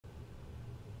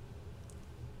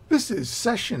This is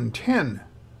session 10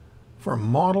 for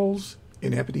models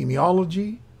in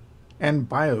epidemiology and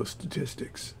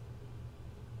biostatistics.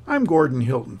 I'm Gordon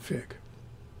Hilton Fick.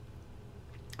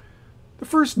 The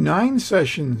first 9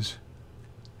 sessions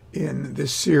in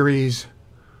this series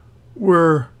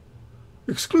were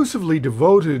exclusively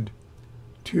devoted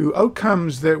to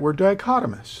outcomes that were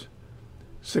dichotomous: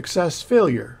 success,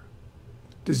 failure,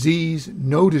 disease,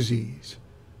 no disease,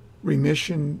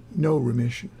 remission, no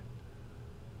remission.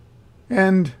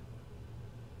 And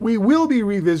we will be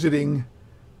revisiting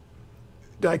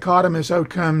dichotomous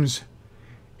outcomes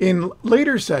in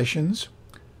later sessions,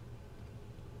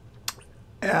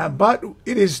 but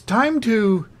it is time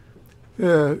to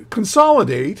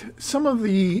consolidate some of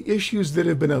the issues that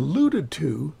have been alluded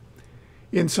to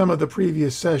in some of the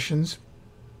previous sessions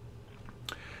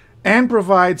and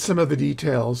provide some of the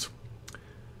details.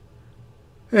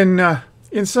 And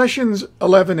in sessions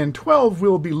 11 and 12,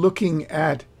 we'll be looking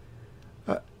at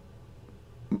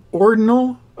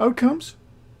ordinal outcomes,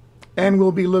 and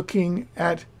we'll be looking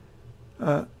at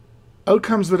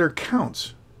outcomes that are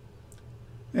counts.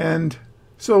 And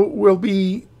so we'll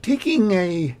be taking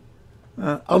a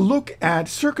look at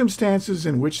circumstances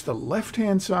in which the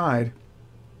left-hand side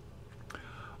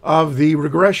of the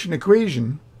regression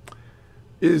equation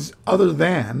is other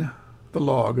than the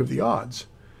log of the odds.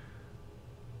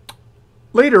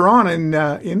 Later on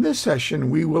in this session,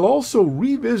 we will also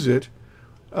revisit,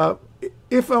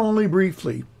 if only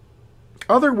briefly,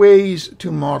 other ways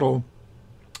to model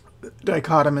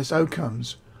dichotomous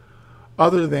outcomes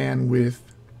other than with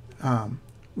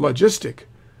logistic,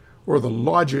 or the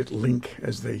logit link,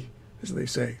 as they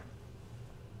say.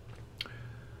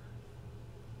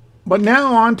 But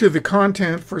now on to the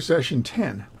content for session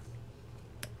 10.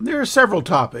 There are several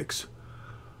topics,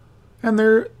 and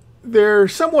they're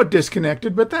somewhat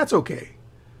disconnected, but that's okay.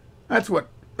 That's what,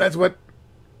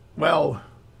 well,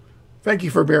 thank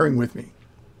you for bearing with me.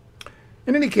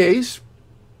 In any case,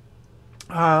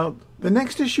 the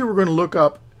next issue we're going to look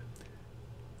up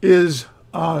is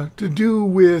to do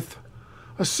with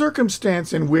a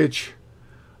circumstance in which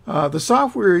the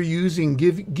software you're using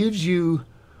gives you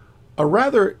a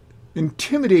rather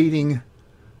intimidating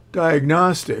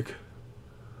diagnostic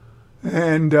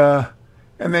and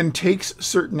then takes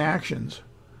certain actions.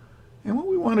 And what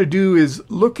we want to do is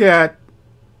look at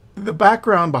the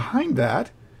background behind that,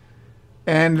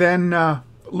 and then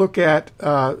look at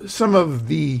some of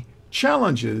the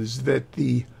challenges that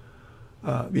the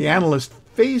analyst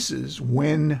faces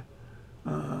when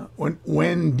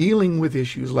dealing with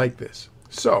issues like this.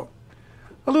 So,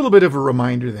 a little bit of a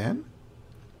reminder then.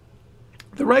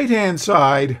 The right-hand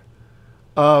side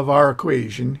of our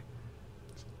equation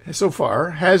so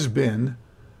far has been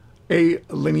a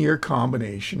linear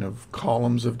combination of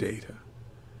columns of data,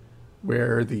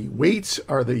 where the weights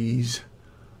are these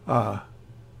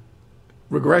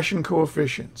regression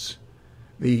coefficients,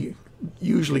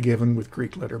 usually given with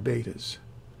Greek letter betas.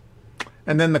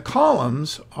 And then the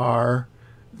columns are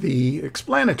the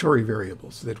explanatory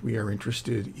variables that we are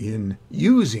interested in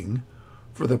using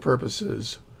for the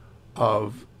purposes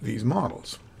of these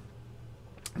models.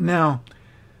 Now,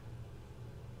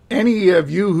 any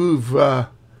of you who've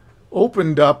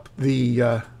opened up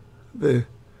the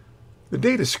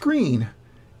data screen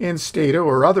in Stata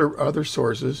or other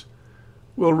sources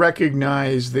will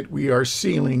recognize that we are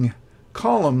sealing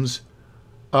columns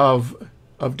of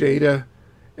data,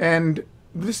 and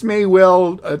this may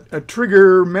well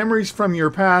trigger memories from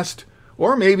your past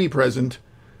or maybe present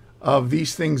of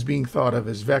these things being thought of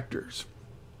as vectors.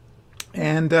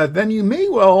 And then you may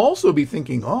well also be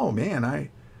thinking, oh man,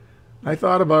 I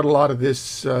thought about a lot of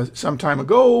this some time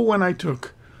ago when I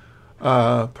took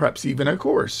perhaps even a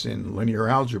course in linear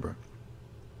algebra.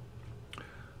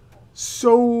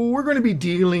 So we're going to be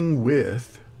dealing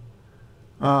with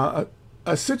a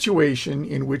situation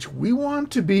in which we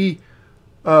want to be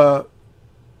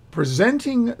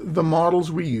presenting the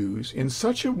models we use in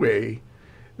such a way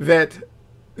that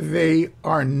they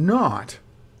are not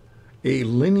a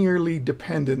linearly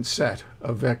dependent set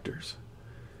of vectors.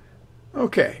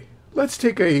 Okay, let's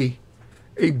take a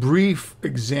brief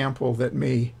example that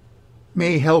may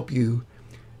help you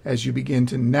as you begin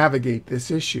to navigate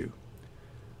this issue.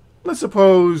 Let's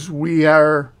suppose we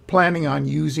are planning on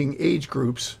using age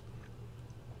groups,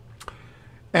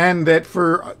 and that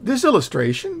for this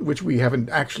illustration, which we haven't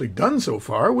actually done so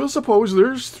far, we'll suppose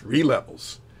there's 3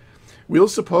 levels. We'll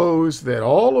suppose that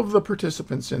all of the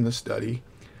participants in the study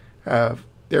have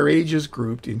their ages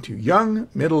grouped into young,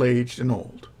 middle-aged, and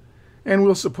old. And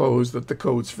we'll suppose that the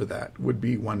codes for that would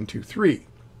be 1, 2, 3.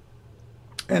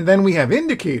 And then we have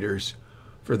indicators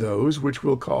for those, which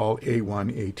we'll call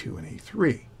A1, A2, and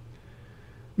A3.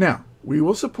 Now, we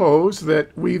will suppose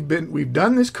that we've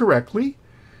done this correctly,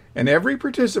 and every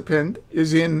participant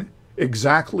is in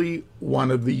exactly one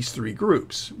of these three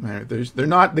groups.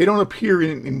 They don't appear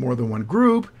in more than one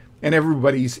group, and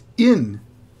everybody's in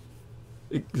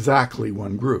exactly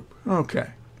one group.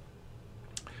 Okay.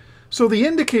 So the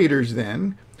indicators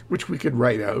then, which we could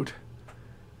write out,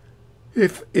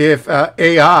 if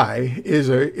AI is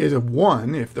a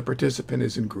 1 if the participant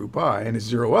is in group I and is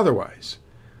 0 otherwise,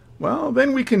 well,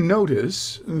 then we can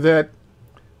notice that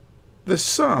the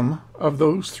sum of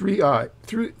those three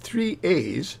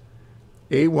A's,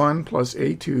 A1 plus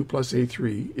A2 plus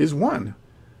A3, is 1.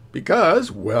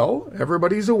 Because, well,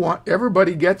 everybody's a 1.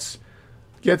 Everybody gets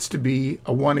to be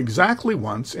a 1 exactly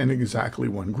once in exactly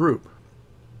one group.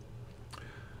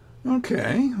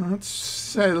 Okay, let's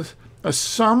say a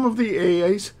sum of the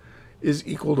A's is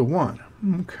equal to 1.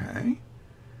 Okay.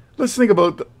 Let's think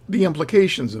about the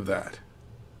implications of that,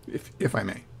 if I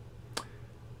may.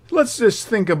 Let's just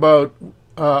think about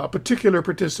a particular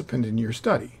participant in your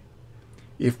study.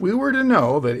 If we were to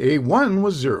know that A1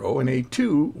 was 0 and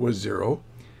A2 was 0,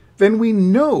 then we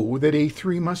know that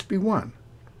A3 must be 1.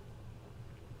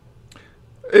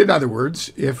 In other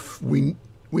words, if we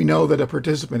know that a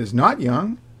participant is not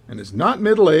young and is not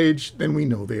middle-aged, then we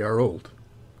know they are old.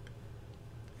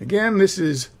 Again, this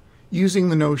is using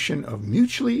the notion of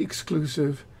mutually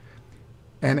exclusive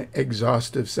and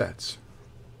exhaustive sets.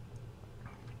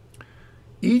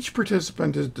 Each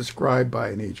participant is described by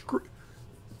an age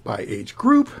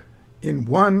group in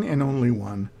one and only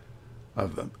one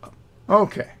of them.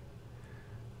 Okay.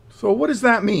 So what does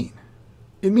that mean?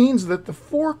 It means that the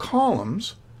 4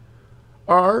 columns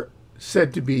are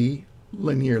said to be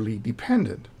linearly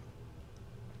dependent,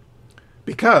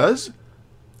 because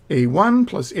A1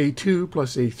 plus A2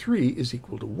 plus A3 is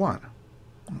equal to 1.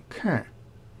 Okay.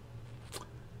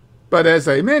 But as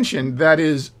I mentioned, that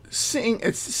is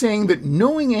it's saying that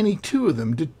knowing any 2 of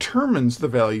them determines the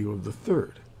value of the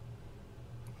third.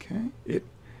 Okay?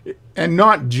 And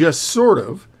not just sort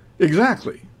of,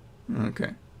 exactly.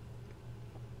 Okay.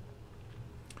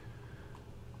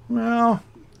 Well,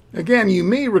 again, you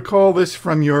may recall this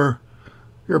from your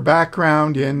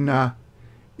background in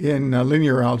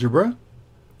linear algebra.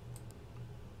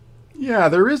 Yeah,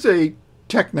 there is a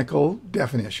technical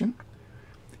definition.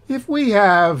 If we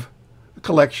have a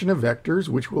collection of vectors,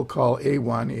 which we'll call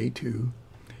A1, A2,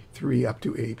 3 up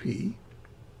to AP,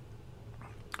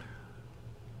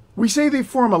 we say they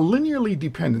form a linearly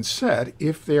dependent set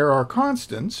if there are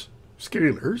constants,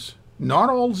 scalars, not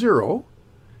all 0,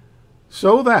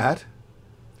 so that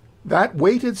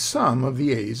weighted sum of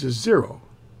the A's is 0.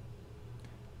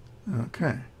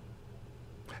 Okay.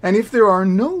 And if there are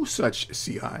no such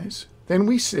CIs, then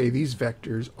we say these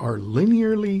vectors are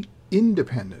linearly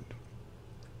independent.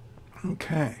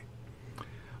 Okay.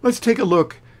 Let's take a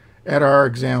look at our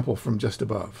example from just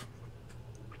above.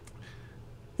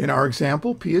 In our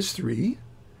example, P is 3,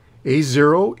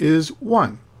 A0 is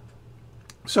 1.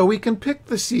 So we can pick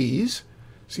the C's,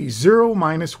 C0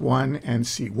 minus 1 and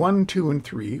C1, 2, and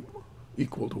 3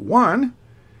 equal to 1,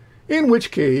 in which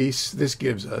case this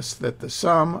gives us that the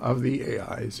sum of the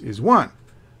AIs is 1.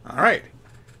 All right.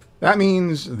 That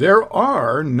means there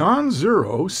are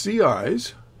non-zero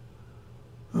CIs.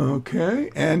 Okay.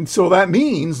 And so that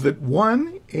means that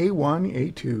A1,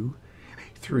 A2,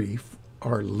 A3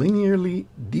 are linearly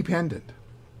dependent.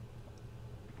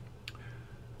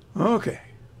 Okay.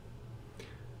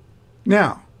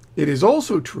 Now, it is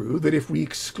also true that if we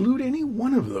exclude any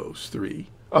one of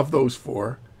those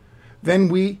 4, then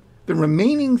the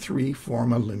remaining 3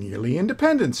 form a linearly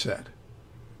independent set.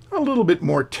 A little bit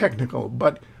more technical,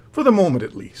 but for the moment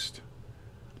at least.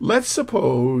 Let's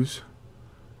suppose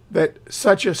that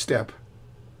such a step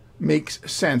makes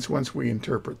sense once we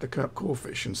interpret the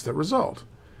coefficients that result.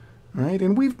 Right?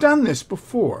 And we've done this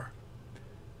before.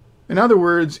 In other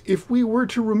words, if we were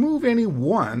to remove any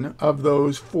one of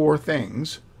those 4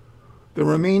 things, the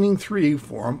remaining 3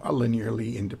 form a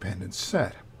linearly independent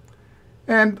set.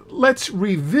 And let's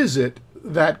revisit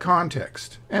that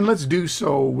context, and let's do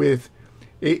so with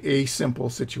a simple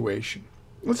situation.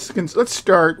 Let's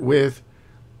start with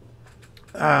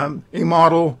a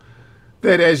model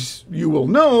that, as you will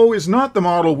know, is not the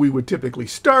model we would typically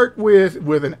start with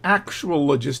an actual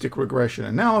logistic regression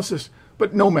analysis,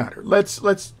 but no matter.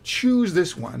 Let's choose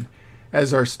this one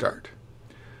as our start.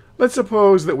 Let's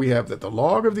suppose that we have that the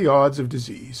log of the odds of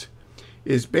disease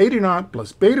is beta naught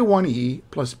plus beta 1e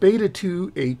plus beta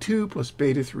 2a2 plus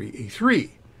beta 3a3.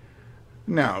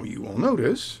 Now you will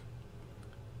notice,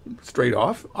 straight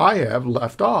off, I have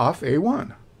left off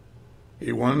a1.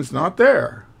 a1 is not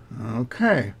there.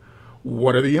 Okay.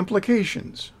 What are the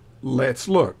implications? let's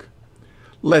look.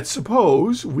 Let's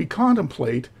suppose we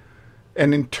contemplate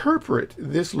and interpret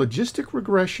this logistic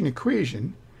regression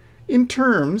equation in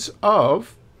terms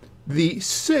of the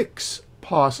 6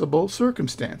 possible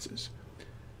circumstances.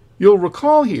 You'll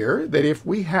recall here that if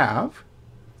we have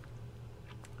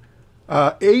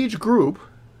age group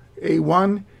age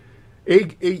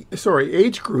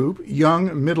group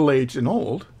young, middle-aged, and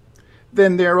old,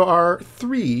 then there are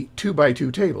 3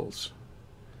 2-by-2 tables.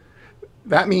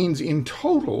 That means in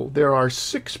total there are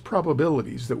 6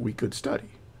 probabilities that we could study.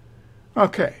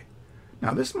 Okay,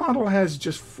 now this model has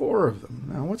just 4 of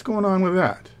them. Now what's going on with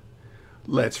that?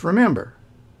 Let's remember.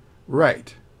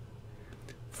 Right.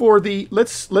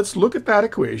 Let's look at that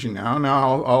equation now.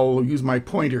 Now I'll use my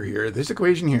pointer here, this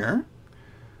equation here,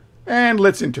 and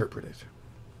let's interpret it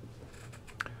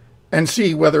and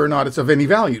see whether or not it's of any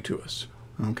value to us.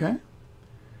 Okay?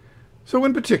 So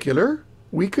in particular,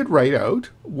 we could write out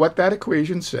what that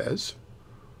equation says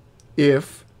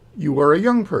if you are a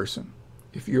young person.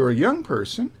 If you're a young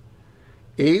person,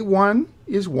 A1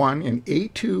 is 1 and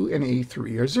A2 and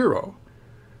A3 are 0.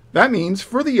 That means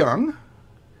for the young,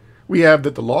 we have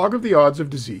that the log of the odds of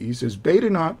disease is beta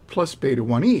naught plus beta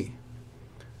 1e.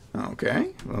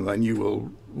 Okay, well then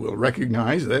you will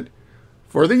recognize that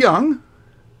for the young,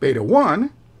 beta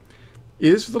 1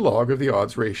 is the log of the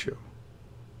odds ratio.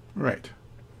 Right,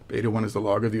 beta 1 is the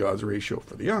log of the odds ratio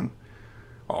for the young.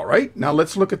 All right, now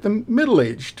let's look at the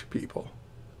middle-aged people.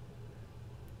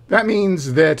 That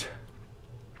means that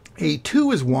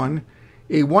A2 is 1,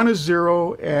 A1 is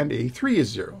 0, and A3 is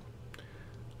 0.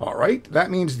 All right,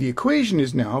 that means the equation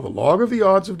is now the log of the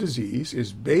odds of disease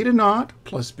is beta naught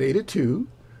plus beta 2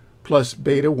 plus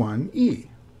beta 1e.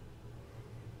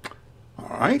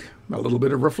 All right, a little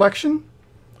bit of reflection.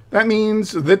 That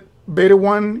means that beta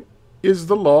 1 is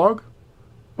the log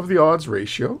of the odds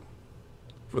ratio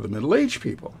for the middle-aged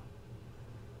people.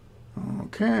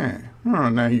 Okay, oh,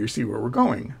 now you see where we're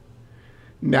going.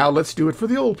 Now let's do it for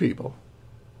the old people.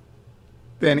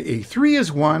 Then A3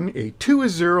 is 1, A2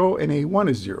 is 0, and A1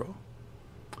 is 0.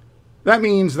 That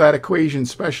means that equation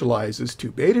specializes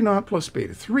to beta naught plus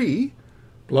beta 3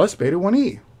 plus beta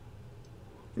 1e.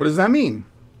 What does that mean?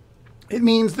 It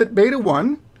means that beta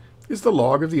 1 is the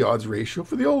log of the odds ratio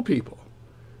for the old people.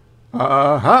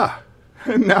 Aha!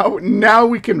 Now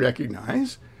we can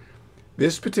recognize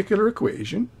this particular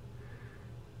equation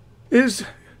is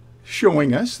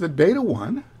showing us that beta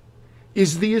 1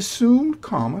 is the assumed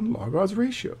common log odds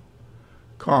ratio,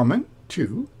 common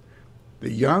to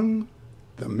the young,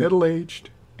 the middle-aged,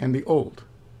 and the old.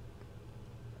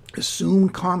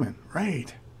 Assumed common,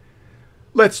 right.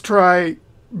 Let's try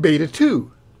beta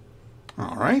 2.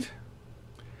 All right.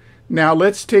 Now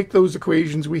let's take those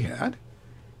equations we had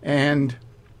and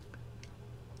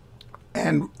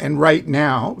write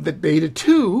now that beta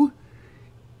 2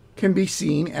 can be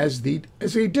seen as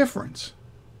a difference.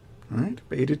 Right?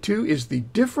 Beta 2 is the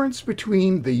difference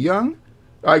between the young,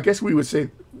 I guess we would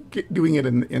say, doing it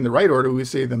in the right order, we would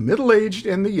say the middle-aged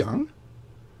and the young.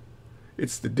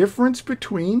 It's the difference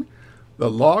between the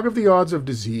log of the odds of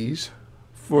disease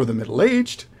for the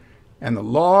middle-aged and the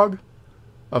log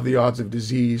of the odds of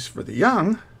disease for the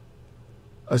young,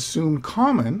 assumed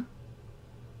common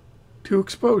to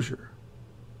exposure.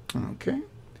 Okay?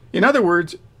 In other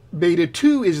words, beta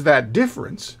 2 is that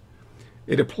difference.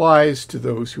 It applies to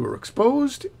those who are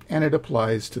exposed, and it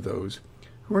applies to those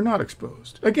who are not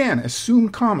exposed. Again,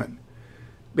 assumed common.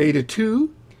 Beta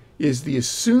 2 is the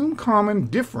assumed common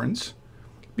difference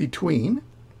between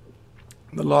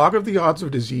the log of the odds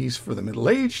of disease for the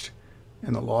middle-aged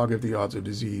and the log of the odds of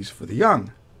disease for the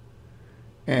young.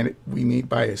 And we mean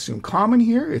by assumed common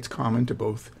here, it's common to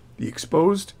both the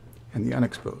exposed and the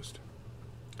unexposed.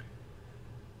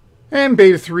 And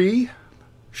beta 3,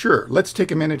 sure, let's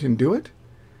take a minute and do it.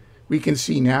 We can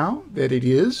see now that it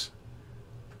is,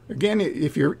 again,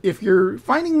 if you're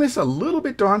finding this a little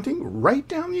bit daunting, write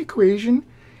down the equation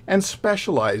and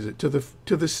specialize it to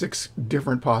the 6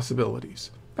 different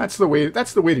possibilities. That's the way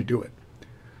to do it.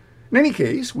 In any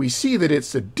case, we see that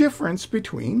it's the difference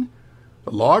between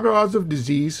the log odds of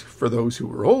disease for those who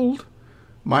are old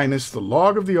minus the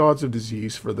log of the odds of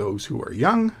disease for those who are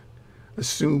young,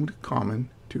 assumed common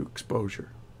to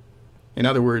exposure. In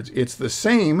other words, it's the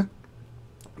same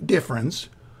difference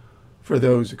for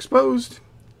those exposed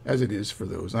as it is for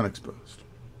those unexposed.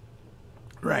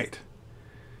 Right.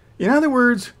 In other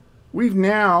words, we've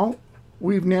now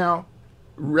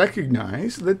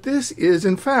recognized that this is,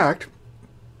 in fact,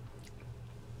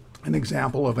 an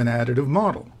example of an additive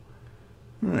model.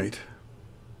 Right.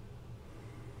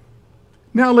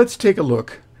 Now let's take a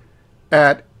look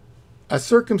at a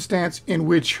circumstance in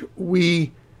which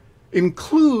we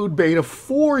include beta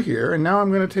 4 here, and now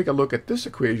I'm going to take a look at this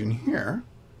equation here,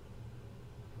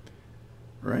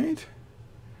 right?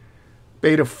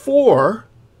 Beta 4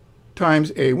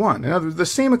 times A1. In other words, the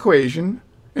same equation,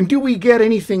 and do we get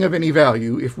anything of any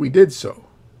value if we did so?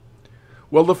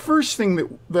 Well, the first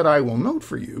thing that I will note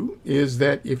for you is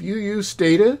that if you use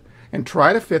Stata and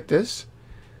try to fit this,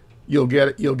 you'll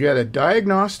get a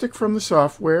diagnostic from the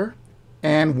software,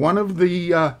 and one of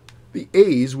the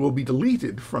A's will be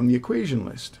deleted from the equation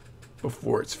list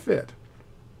before it's fit.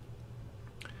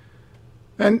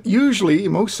 And usually,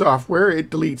 most software, it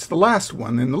deletes the last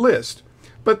one in the list.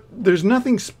 But there's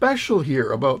nothing special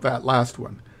here about that last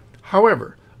one.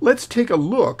 However, let's take a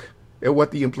look at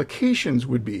what the implications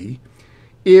would be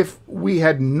if we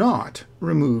had not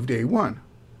removed A1.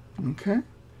 Okay?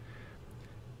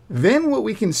 Then what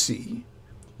we can see,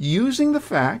 using the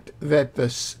fact that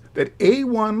that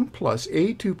A1 plus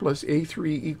A2 plus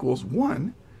A3 equals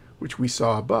 1, which we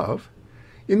saw above,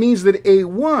 it means that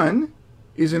A1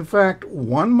 is in fact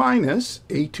 1 minus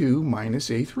A2 minus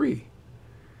A3.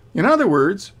 In other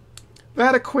words,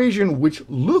 that equation, which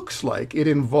looks like it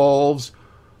involves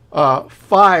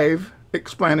 5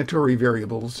 explanatory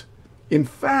variables, in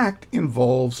fact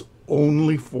involves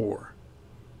only 4.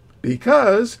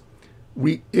 Because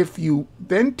if you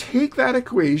then take that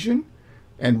equation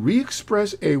and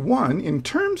re-express A1 in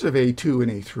terms of A2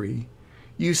 and A3,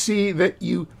 you see that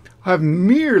you have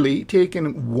merely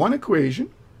taken one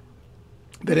equation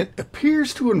that it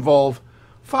appears to involve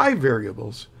 5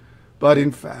 variables, but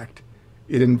in fact,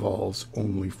 it involves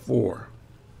only 4.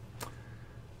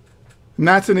 And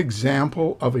that's an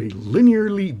example of a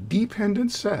linearly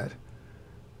dependent set.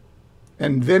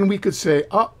 And then we could say,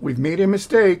 oh, we've made a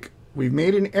mistake, we've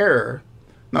made an error.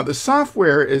 Now the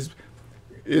software is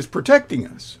protecting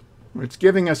us. It's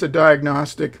giving us a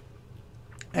diagnostic,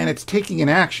 and it's taking an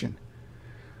action.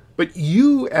 But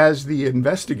you, as the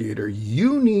investigator,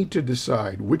 you need to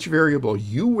decide which variable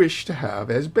you wish to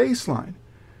have as baseline.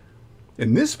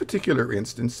 In this particular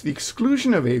instance, the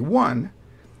exclusion of A1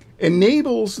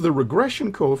 enables the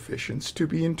regression coefficients to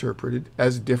be interpreted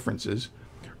as differences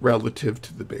relative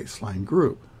to the baseline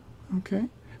group. Okay?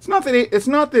 It's not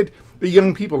that the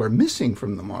young people are missing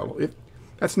from the model.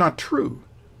 That's not true.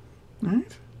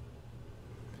 Right?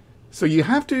 So you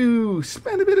have to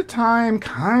spend a bit of time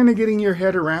kind of getting your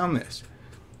head around this.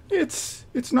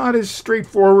 It's not as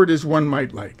straightforward as one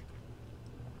might like.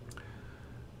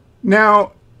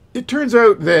 Now, it turns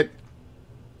out that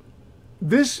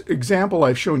this example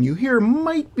I've shown you here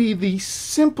might be the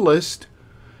simplest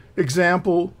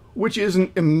example which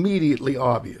isn't immediately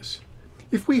obvious.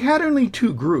 If we had only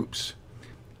 2 groups,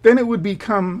 then it would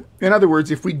become, in other words,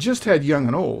 if we just had young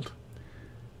and old,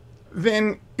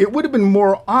 then it would have been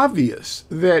more obvious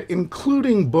that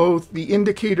including both the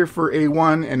indicator for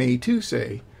A1 and A2,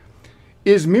 say,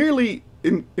 is merely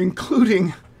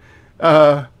including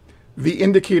the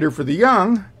indicator for the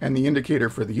young and the indicator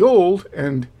for the old,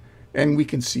 and we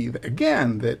can see that,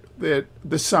 again, that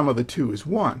the sum of the 2 is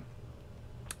 1.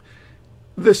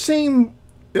 The same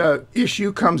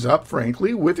issue comes up,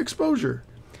 frankly, with exposure.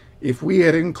 If we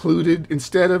had included,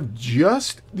 instead of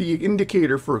just the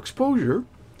indicator for exposure,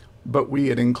 but we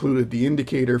had included the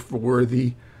indicator for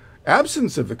the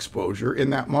absence of exposure in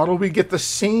that model, we get the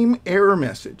same error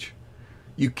message.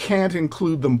 You can't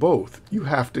include them both. You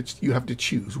have to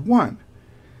choose one.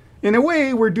 In a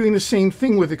way, we're doing the same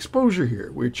thing with exposure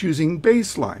here. We're choosing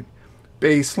baseline.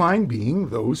 Baseline being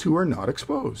those who are not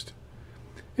exposed.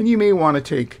 And you may want to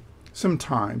take some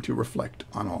time to reflect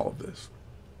on all of this.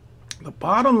 The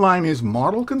bottom line is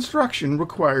model construction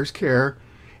requires care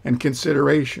and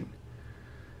consideration.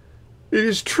 It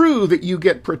is true that you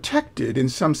get protected in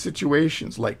some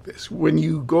situations like this when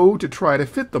you go to try to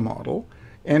fit the model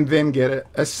and then get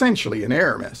essentially an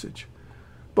error message.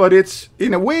 But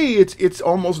in a way, it's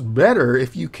almost better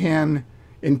if you can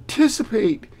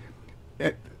anticipate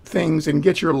things and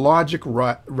get your logic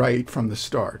right from the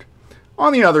start.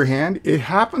 On the other hand, it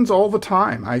happens all the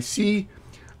time. I see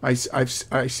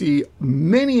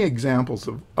many examples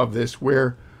of this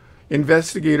where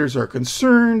investigators are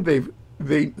concerned. They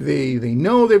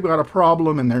know they've got a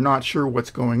problem and they're not sure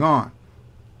what's going on.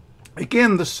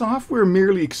 Again, the software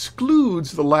merely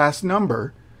excludes the last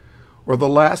number or the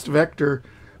last vector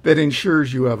that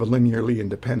ensures you have a linearly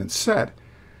independent set.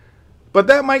 But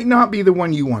that might not be the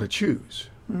one you want to choose.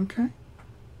 Okay?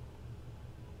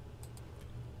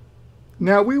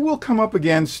 Now, we will come up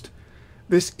against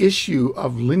this issue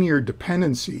of linear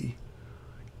dependency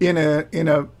in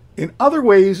other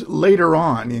ways later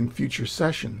on in future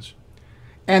sessions.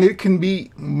 And it can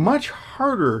be much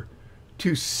harder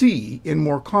to see in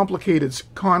more complicated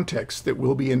contexts that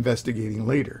we'll be investigating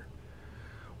later.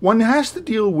 One has to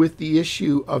deal with the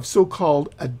issue of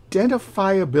so-called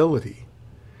identifiability,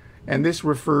 and this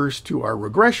refers to our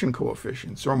regression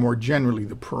coefficients, or more generally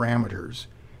the parameters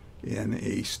in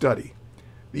a study.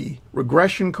 The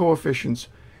regression coefficients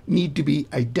need to be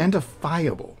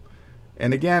identifiable.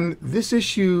 And again, this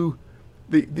issue,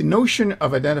 the notion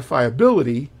of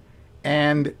identifiability,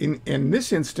 and in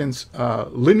this instance,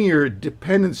 linear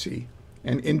dependency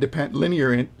and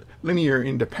linear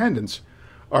independence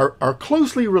are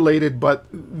closely related, but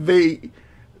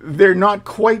they're not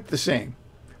quite the same.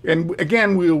 And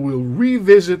again, we'll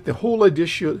revisit the whole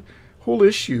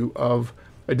issue of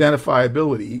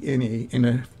identifiability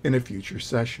in a future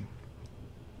session.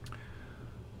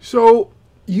 So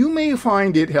you may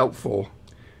find it helpful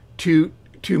to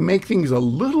make things a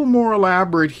little more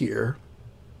elaborate here,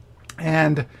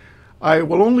 and I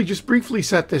will only just briefly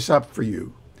set this up for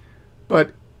you.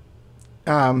 But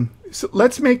so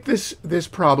let's make this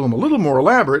problem a little more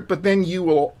elaborate. But then you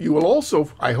will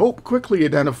also, I hope, quickly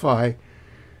identify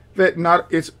that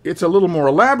it's a little more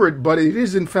elaborate, but it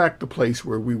is in fact the place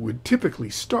where we would typically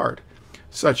start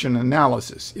such an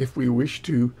analysis if we wish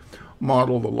to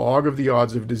model the log of the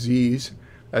odds of disease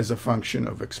as a function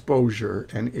of exposure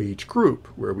and age group,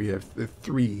 where we have the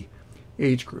 3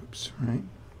 age groups, right?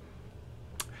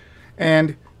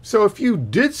 And so if you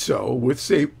did so with,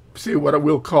 say what I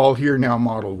will call here now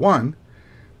Model 1,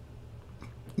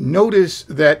 notice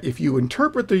that if you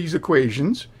interpret these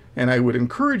equations, and I would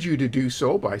encourage you to do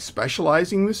so by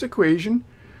specializing this equation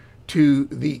to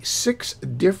the 6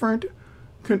 different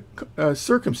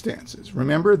circumstances.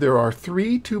 Remember, there are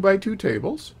 3 2x2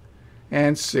 tables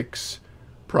and 6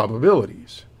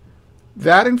 probabilities.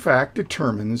 That, in fact,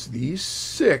 determines these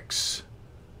 6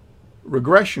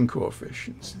 regression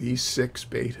coefficients, these 6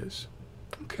 betas.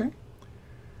 Okay?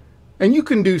 And you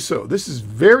can do so. This is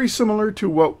very similar to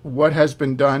what has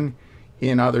been done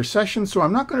in other sessions, so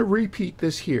I'm not going to repeat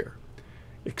this here,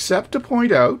 except to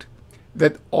point out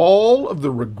that all of the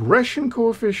regression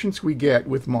coefficients we get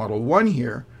with Model 1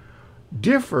 here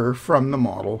differ from the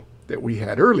model that we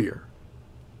had earlier.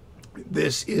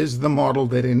 This is the model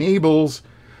that enables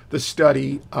the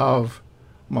study of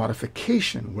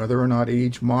modification, whether or not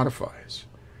age modifies,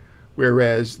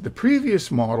 whereas the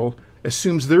previous model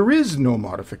assumes there is no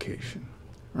modification,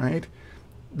 right?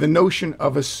 The notion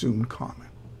of assumed common.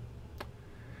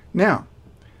 Now,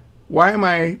 why am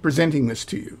I presenting this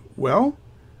to you? Well,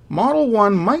 Model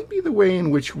 1 might be the way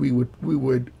in which we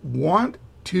would want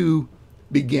to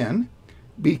begin,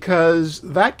 because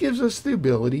that gives us the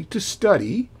ability to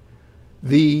study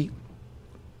the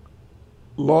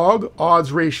log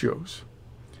odds ratios.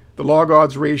 The log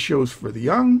odds ratios for the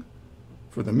young,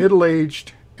 for the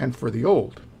middle-aged, and for the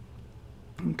old.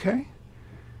 Okay?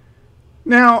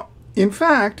 Now, in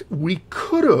fact, we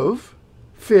could have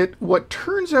fit what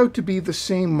turns out to be the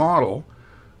same model,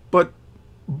 but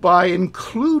by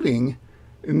including,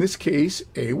 in this case,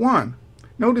 A1.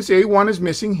 Notice A1 is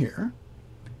missing here,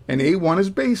 and A1 is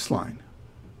baseline.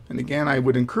 And again, I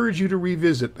would encourage you to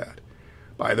revisit that.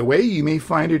 By the way, you may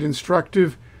find it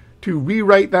instructive to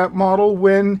rewrite that model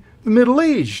when the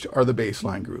middle-aged are the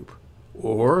baseline group,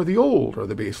 or the old are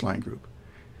the baseline group.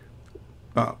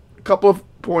 A couple of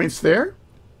points there.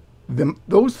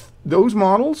 Those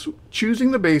models,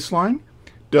 choosing the baseline,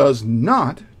 does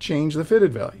not change the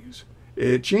fitted values.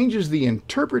 It changes the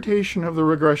interpretation of the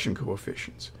regression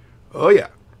coefficients. Oh yeah.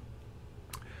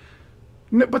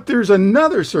 But there's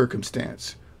another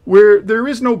circumstance where there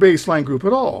is no baseline group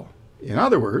at all. In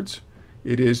other words,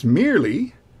 it is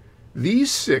merely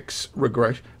these 6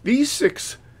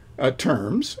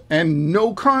 terms and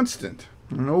no constant,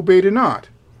 no beta naught.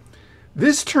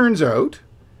 This turns out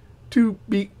to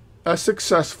be a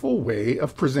successful way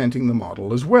of presenting the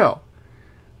model as well.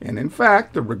 And in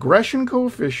fact, the regression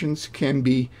coefficients can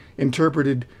be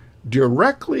interpreted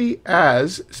directly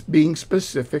as being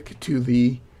specific to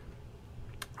the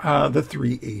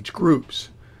 3 age groups.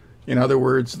 In other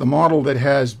words, the model that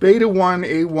has beta 1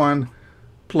 A1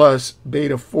 plus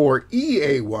beta 4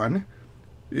 EA1,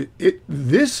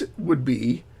 this would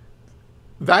be,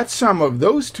 that sum of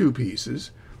those 2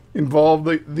 pieces involve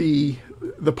the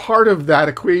part of that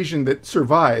equation that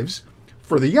survives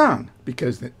for the young,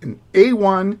 because an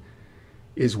A1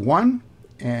 is 1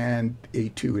 and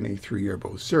A2 and A3 are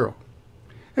both 0.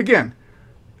 Again,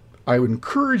 I would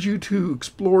encourage you to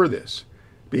explore this,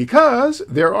 because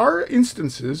there are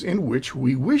instances in which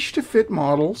we wish to fit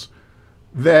models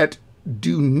that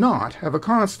do not have a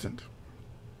constant.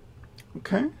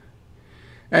 Okay?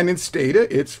 And in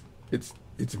Stata, it's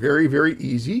very, very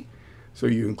easy. So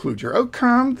you include your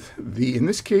outcome, in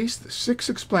this case, the 6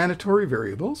 explanatory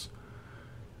variables,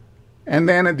 and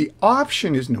then the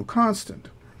option is no constant.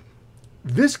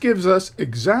 This gives us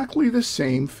exactly the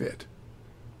same fit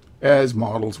as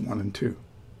models 1 and 2.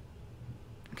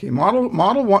 Okay, model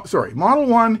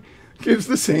 1 gives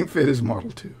the same fit as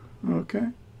model 2. Okay?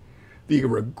 The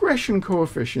regression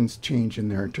coefficients change in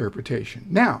their interpretation.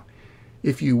 Now,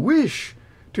 if you wish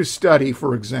to study,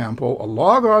 for example, a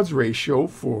log odds ratio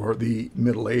for the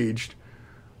middle-aged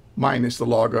minus the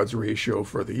log odds ratio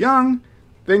for the young,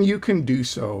 then you can do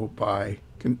so by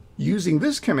using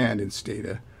this command in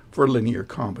Stata for linear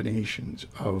combinations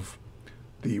of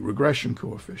the regression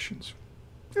coefficients.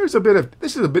 This is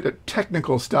a bit of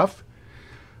technical stuff.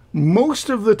 Most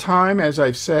of the time, as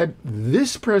I've said,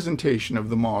 this presentation of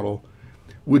the model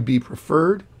would be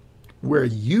preferred where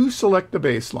you select the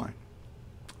baseline.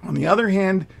 On the other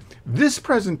hand, this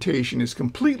presentation is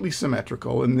completely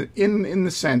symmetrical in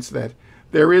the sense that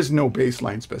there is no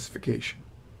baseline specification.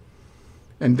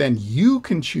 And then you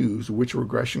can choose which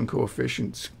regression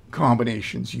coefficients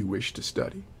combinations you wish to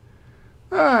study.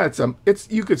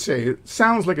 You could say it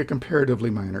sounds like a comparatively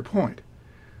minor point.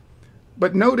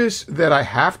 But notice that I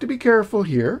have to be careful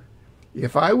here.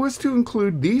 If I was to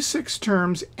include these 6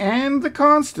 terms and the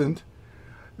constant,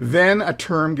 then a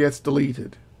term gets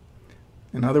deleted.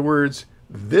 In other words,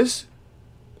 this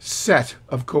set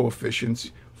of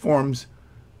coefficients forms,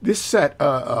 this set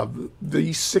of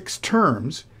these 6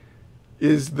 terms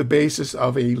is the basis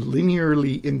of a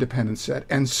linearly independent set,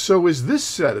 and so is this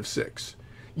set of 6.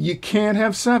 You can't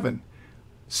have 7.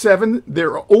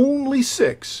 There are only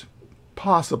 6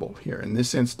 possible here in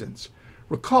this instance.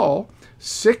 Recall,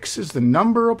 6 is the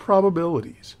number of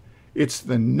probabilities. It's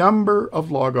the number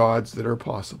of log odds that are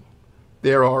possible.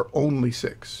 There are only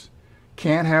 6.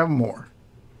 Can't have more.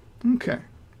 Okay.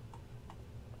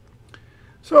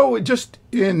 So just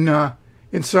in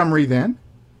summary then,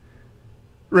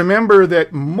 remember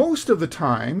that most of the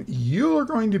time you're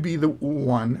going to be the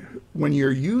one, when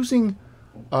you're using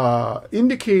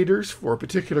indicators for a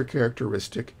particular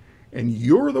characteristic, and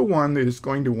you're the one that is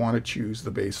going to want to choose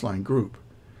the baseline group,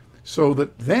 so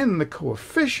that then the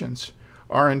coefficients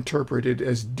are interpreted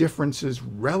as differences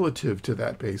relative to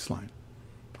that baseline.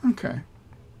 Okay.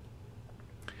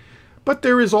 But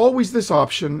there is always this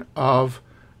option of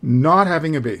not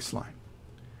having a baseline.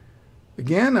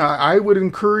 Again, I would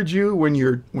encourage you when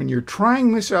you're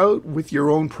trying this out with your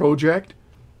own project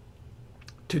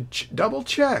to double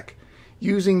check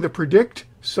using the predict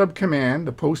subcommand,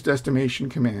 the post estimation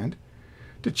command,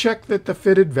 to check that the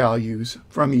fitted values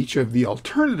from each of the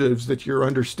alternatives that you're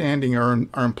understanding are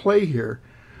in play here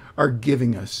are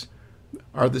giving us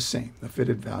are the same. The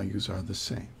fitted values are the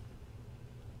same.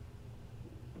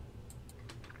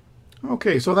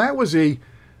 Okay, so that was a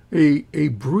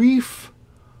brief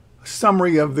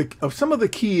summary of some of the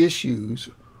key issues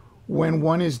when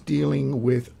one is dealing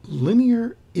with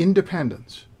linear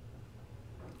independence,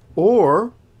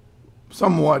 or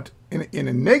somewhat in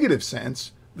a negative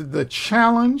sense, the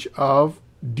challenge of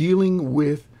dealing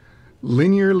with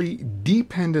linearly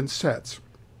dependent sets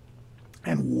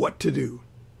and what to do.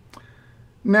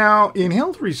 Now, in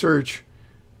health research,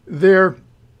 there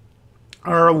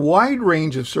are a wide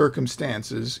range of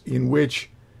circumstances in which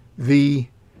the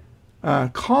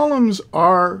columns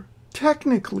are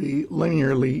technically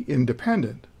linearly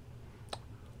independent.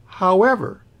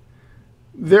 However,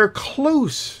 they're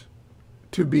close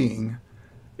to being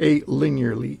a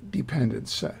linearly dependent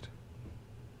set.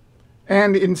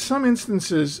 And in some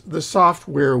instances, the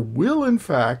software will in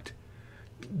fact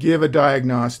give a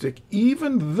diagnostic,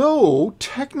 even though,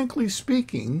 technically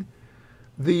speaking,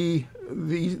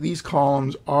 these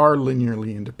columns are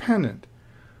linearly independent,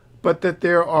 but that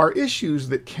there are issues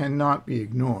that cannot be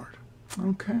ignored.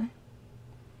 Okay.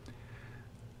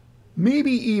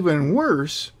 Maybe even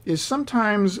worse is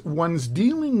sometimes one's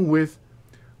dealing with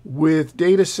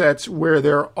data sets where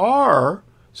there are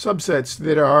subsets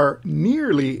that are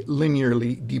nearly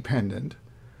linearly dependent,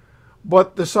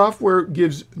 but the software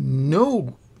gives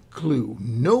no clue,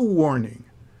 no warning,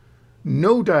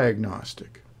 no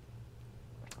diagnostic.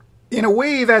 In a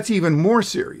way, that's even more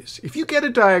serious. If you get a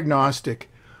diagnostic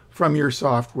from your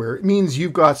software, it means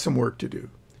you've got some work to do.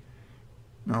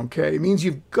 Okay, it means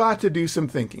you've got to do some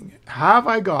thinking. Have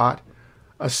I got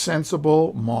a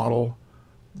sensible model?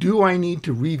 Do I need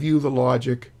to review the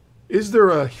logic? Is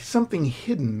there something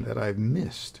hidden that I've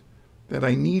missed that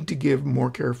I need to give more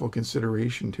careful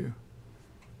consideration to?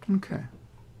 Okay.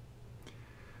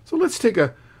 So let's take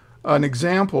an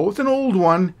example. It's an old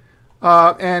one,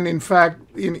 and in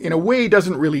fact, in a way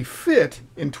doesn't really fit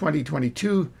in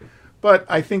 2022, but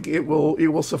I think it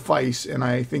will suffice, and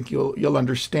I think you'll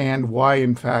understand why,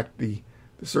 in fact, the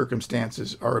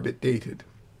circumstances are a bit dated.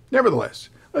 Nevertheless,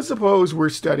 let's suppose we're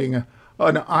studying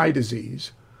an eye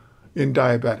disease in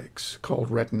diabetics called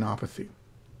retinopathy.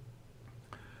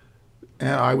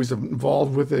 And I was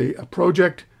involved with a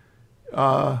project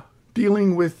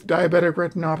dealing with diabetic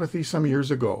retinopathy some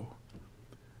years ago.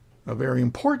 A very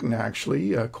important,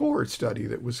 actually, cohort study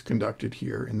that was conducted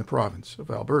here in the province of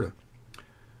Alberta.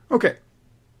 Okay.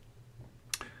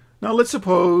 Now let's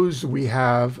suppose we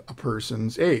have a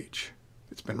person's age.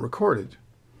 It's been recorded.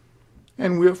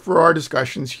 And for our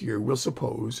discussions here, we'll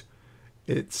suppose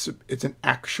it's an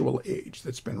actual age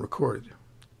that's been recorded.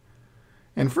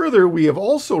 And further, we have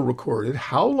also recorded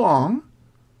how long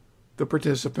the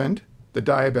participant, the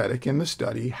diabetic in the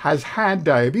study, has had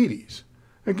diabetes.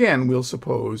 Again, we'll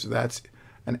suppose that's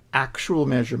an actual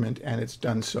measurement and it's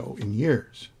done so in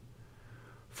years.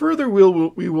 Further,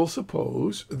 we will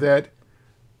suppose that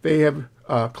they have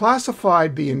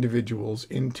classified the individuals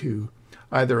into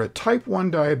either a type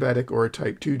 1 diabetic or a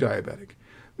type 2 diabetic.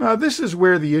 Now, this is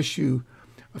where the issue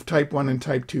of type 1 and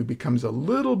type 2 becomes a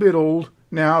little bit old.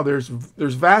 Now, there's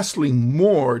vastly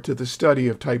more to the study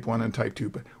of type 1 and type 2,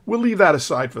 but we'll leave that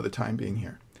aside for the time being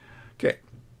here. Okay.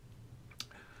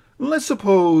 Let's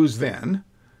suppose then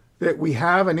that we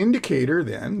have an indicator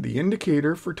then, the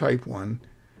indicator for type 1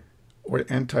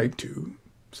 and type 2.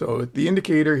 So the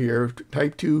indicator here,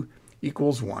 type 2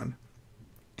 equals 1,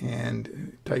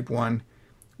 and type 1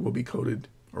 will be coded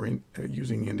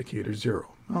using indicator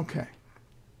 0. Okay.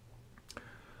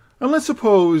 And let's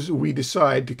suppose we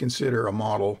decide to consider a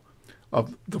model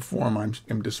of the form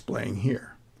I'm displaying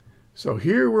here. So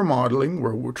here we're modeling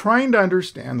where we're trying to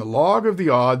understand the log of the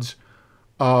odds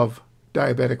of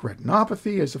diabetic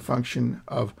retinopathy as a function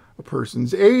of a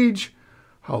person's age,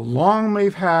 how long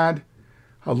they've had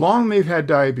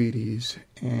diabetes,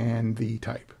 and the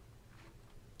type.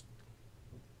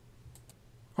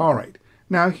 All right.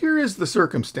 Now here is the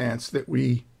circumstance that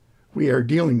we are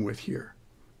dealing with here.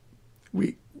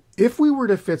 If we were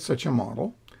to fit such a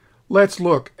model, let's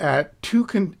look at two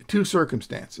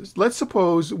circumstances. Let's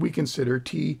suppose we consider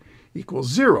t equals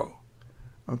 0.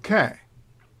 Okay.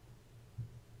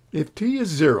 If t is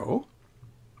 0,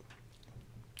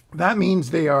 that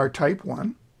means they are type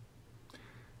 1.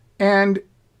 And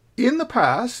in the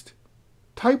past,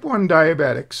 type 1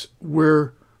 diabetics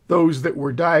were those that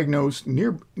were diagnosed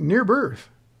near birth.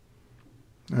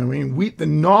 I mean, the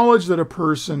knowledge that a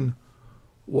person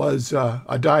was a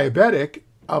diabetic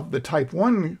of the type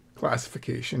 1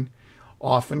 classification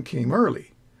often came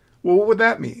early. Well, what would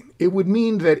that mean? It would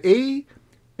mean that A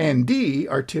and D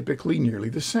are typically nearly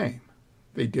the same.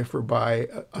 They differ by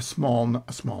a small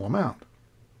amount.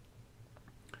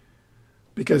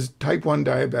 Because type 1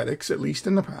 diabetics, at least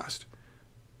in the past,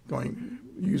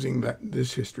 using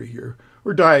this history here,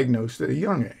 were diagnosed at a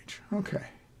young age. Okay.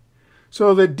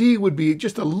 So that D would be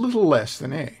just a little less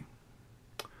than A.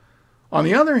 On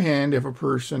the other hand, if a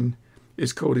person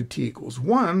is coded t equals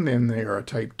 1, then they are a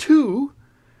type 2.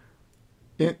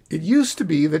 It used to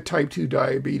be that type 2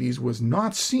 diabetes was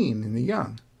not seen in the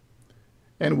young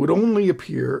and would only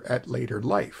appear at later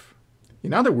life.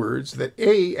 In other words, that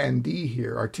A and D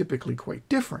here are typically quite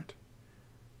different.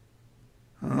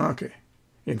 Okay.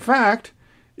 In fact,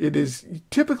 it is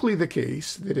typically the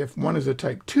case that if one is a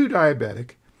type 2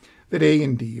 diabetic, that A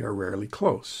and D are rarely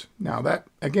close. Now that,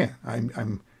 again,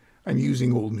 I'm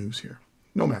using old news here.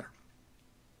 No matter.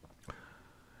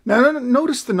 Now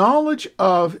notice the knowledge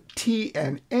of T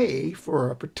and A for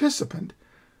a participant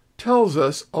tells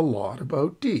us a lot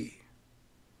about D.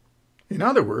 In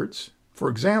other words, for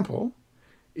example,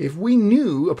 if we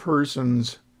knew a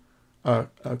person's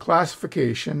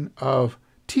classification of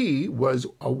T was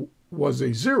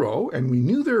a 0 and we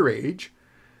knew their age,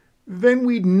 then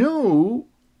we'd know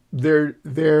the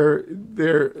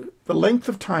length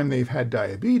of time they've had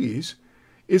diabetes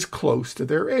is close to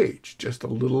their age, just a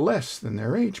little less than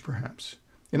their age perhaps.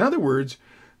 In other words,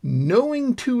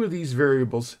 knowing two of these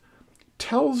variables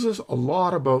tells us a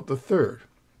lot about the third.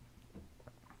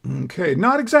 Okay,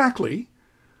 not exactly,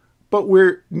 but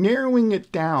we're narrowing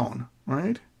it down,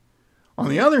 right? On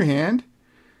the other hand,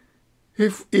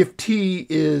 if T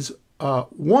is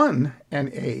 1 and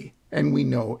A, and we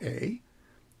know A,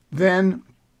 then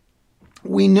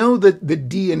we know that the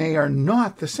D and A are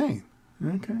not the same.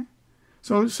 Okay?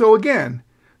 So again,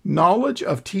 knowledge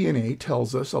of T and A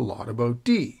tells us a lot about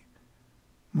D.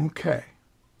 Okay.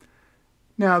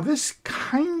 Now this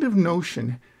kind of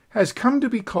notion has come to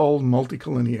be called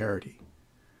multicollinearity.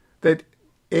 That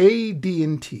A, D,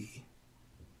 and T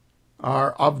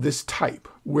are of this type,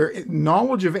 where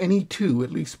knowledge of any two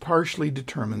at least partially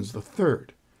determines the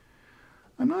third.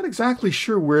 I'm not exactly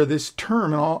sure where this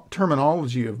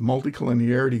terminology of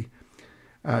multicollinearity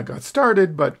got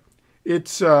started, but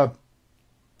it's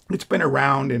been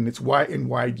around and it's in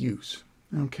wide use.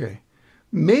 Okay,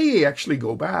 may actually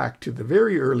go back to the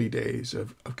very early days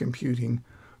of computing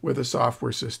with a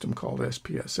software system called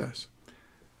SPSS.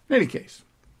 In any case,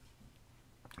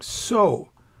 so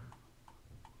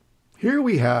here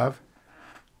we have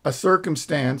a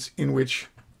circumstance in which,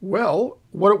 well,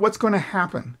 what's going to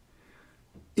happen?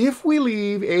 If we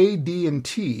leave A, D, and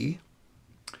T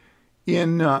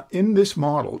in this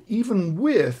model, even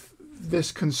with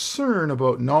this concern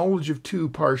about knowledge of two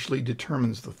partially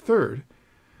determines the third,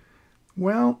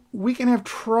 well, we can have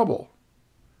trouble.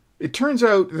 It turns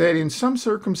out that in some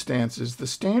circumstances, the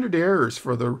standard errors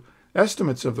for the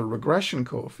estimates of the regression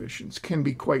coefficients can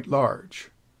be quite large.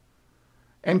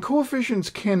 And coefficients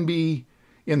can be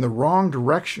in the wrong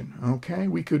direction, okay?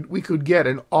 We could get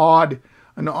an odd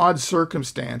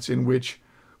circumstance in which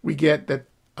we get that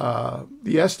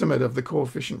the estimate of the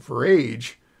coefficient for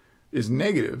age is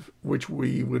negative, which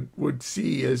we would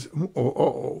see as,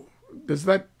 is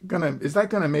that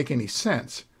gonna make any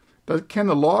sense? Can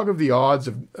the log of the odds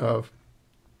of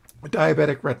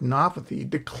diabetic retinopathy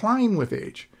decline with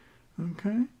age?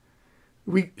 Okay,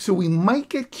 so we might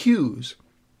get cues,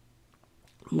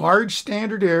 large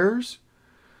standard errors,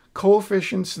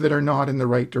 coefficients that are not in the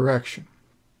right direction.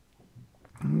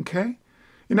 Okay,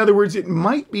 in other words, it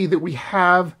might be that we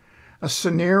have a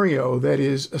scenario that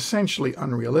is essentially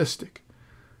unrealistic.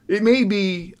 It may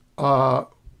be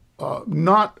not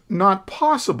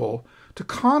possible to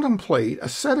contemplate a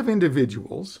set of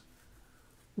individuals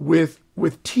with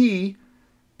T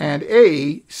and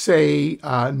A, say,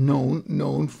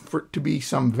 known to be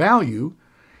some value,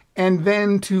 and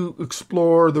then to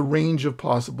explore the range of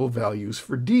possible values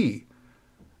for D.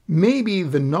 Maybe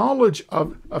the knowledge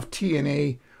of T and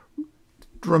A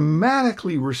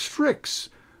dramatically restricts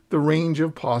the range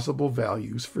of possible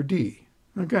values for D.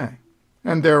 Okay,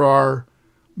 and there are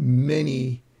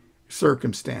many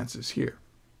circumstances here.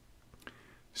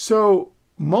 So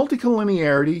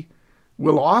multicollinearity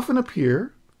will often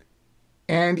appear,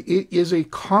 and it is a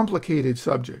complicated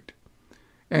subject,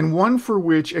 and one for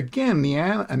which, again, the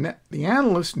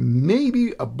analyst may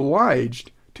be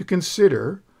obliged to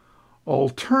consider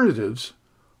alternatives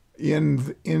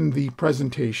in the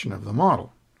presentation of the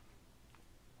model.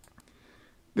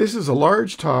 This is a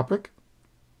large topic,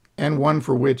 and one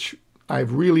for which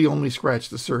I've really only scratched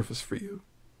the surface for you.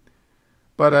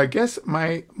 But I guess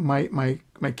my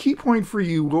key point for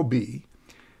you will be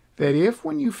that if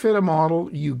when you fit a model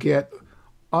you get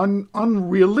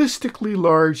unrealistically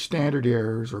large standard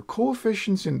errors or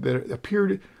coefficients that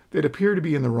appear to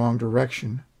be in the wrong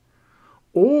direction,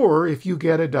 or if you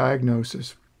get a diagnostic,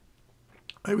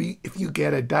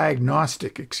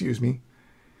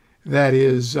 that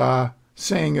is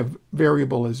saying a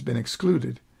variable has been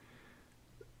excluded,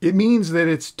 it means that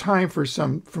it's time for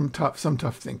some tough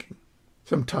thinking,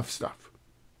 some tough stuff.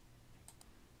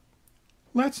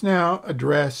 Let's now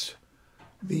address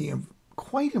the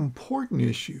quite important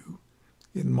issue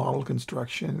in model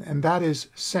construction, and that is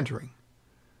centering.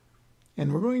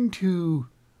 And we're going to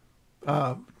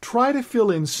try to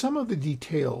fill in some of the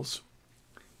details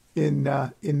in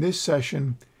this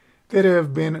session that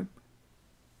have been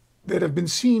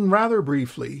seen rather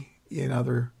briefly in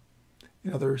other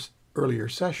earlier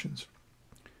sessions.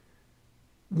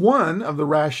 One of the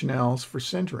rationales for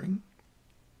centering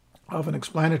of an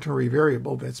explanatory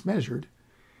variable that's measured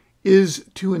is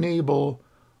to enable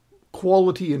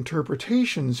quality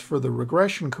interpretations for the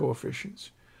regression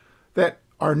coefficients that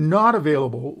are not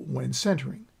available when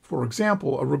centering. For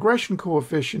example, a regression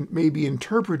coefficient may be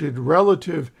interpreted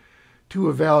relative to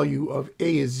a value of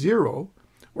A is 0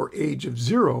 or age of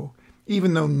 0,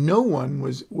 even though no one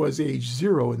was age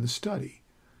 0 in the study.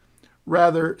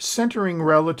 Rather, centering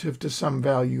relative to some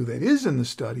value that is in the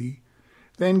study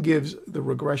then gives the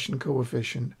regression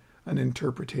coefficient an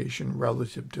interpretation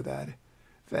relative to that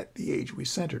the age we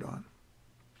centered on.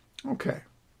 Okay.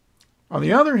 On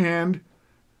the other hand,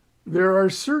 there are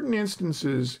certain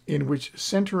instances in which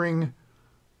centering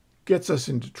gets us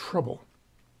into trouble.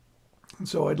 And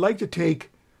so I'd like to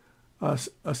take a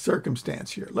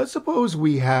circumstance here. Let's suppose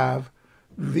we have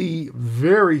the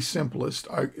very simplest,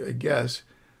 I guess,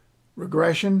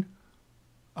 regression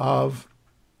of,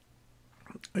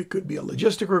 it could be a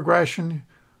logistic regression,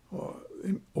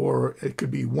 or it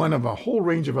could be one of a whole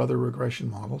range of other regression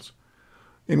models,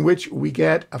 in which we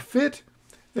get a fit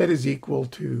that is equal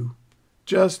to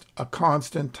just a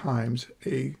constant times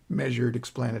a measured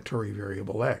explanatory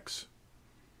variable x.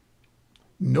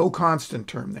 No constant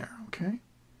term there, okay?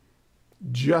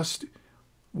 Just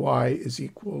y is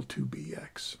equal to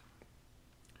bx.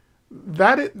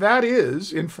 That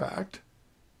is, in fact,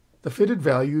 the fitted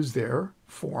values there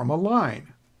form a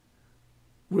line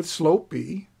with slope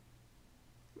b,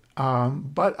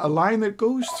 but a line that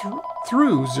goes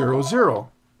through 0,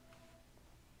 0.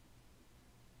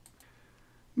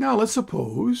 Now let's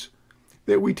suppose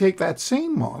that we take that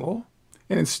same model,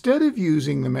 and instead of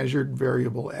using the measured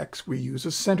variable x, we use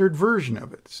a centered version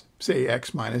of it, say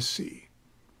x minus c.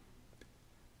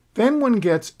 Then one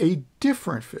gets a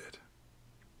different fit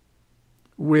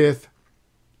with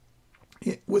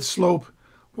slope,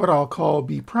 what I'll call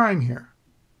b prime here,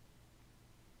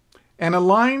 and a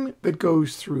line that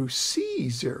goes through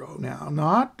c0 now,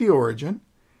 not the origin,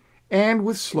 and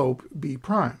with slope b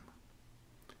prime.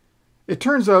 It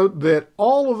turns out that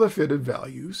all of the fitted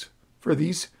values for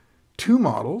these two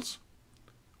models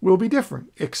will be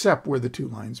different, except where the two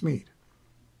lines meet.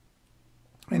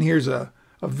 And here's a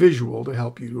visual to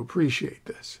help you to appreciate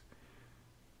this.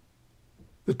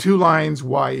 The two lines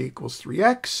y equals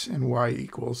 3x and y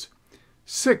equals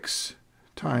 6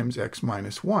 times x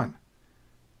minus 1.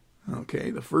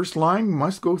 Okay, the first line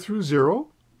must go through 0,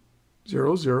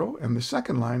 0, 0, and the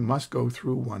second line must go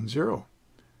through 1, 0.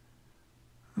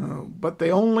 But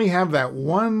they only have that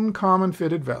one common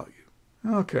fitted value.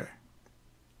 Okay.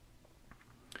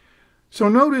 So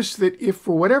notice that if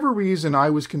for whatever reason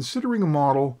I was considering a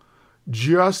model,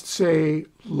 just say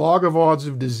log of odds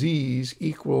of disease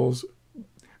equals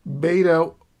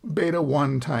beta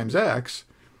 1 times x,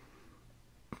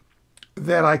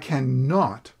 that I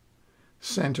cannot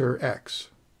center x,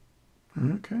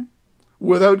 okay,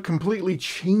 without completely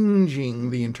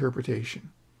changing the interpretation.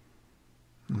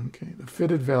 Okay, the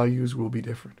fitted values will be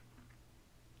different.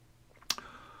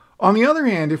 On the other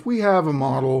hand, if we have a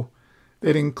model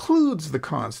that includes the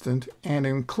constant and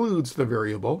includes the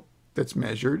variable that's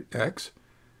measured, x,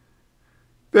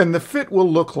 then the fit will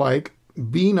look like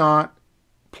b0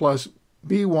 plus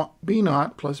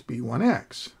b0 plus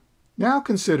b1x. Now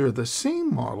consider the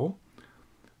same model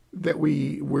that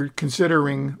we were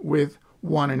considering with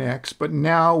 1 and x, but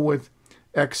now with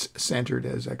x centered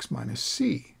as x minus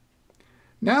c.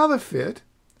 Now the fit,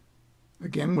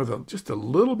 again with just a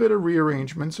little bit of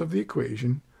rearrangements of the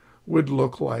equation, would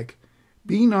look like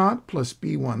b0 plus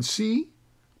b1c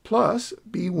plus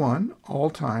b1 all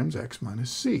times x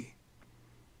minus c.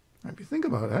 Now if you think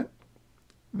about it,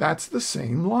 that's the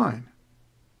same line.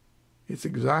 It's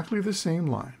exactly the same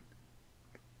line.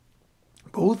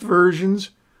 Both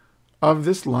versions of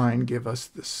this line give us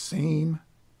the same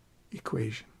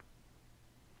equation.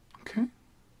 Okay?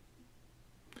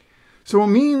 So it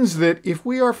means that if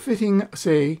we are fitting,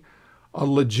 say, a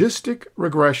logistic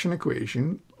regression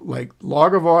equation, like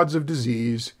log of odds of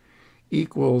disease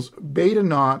equals beta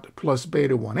naught plus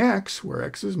beta 1x, where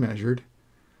x is measured,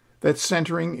 that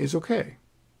centering is okay.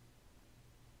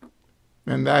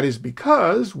 And that is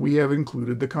because we have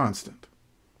included the constant.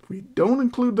 If we don't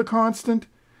include the constant,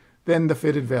 then the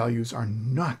fitted values are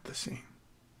not the same.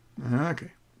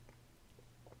 Okay.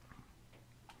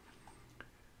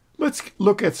 Let's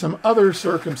look at some other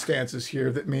circumstances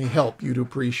here that may help you to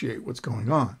appreciate what's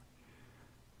going on.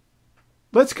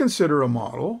 Let's consider a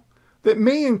model that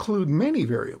may include many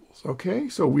variables, okay?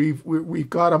 So we've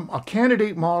got a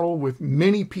candidate model with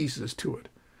many pieces to it.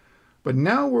 But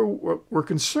now we're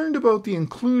concerned about the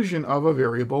inclusion of a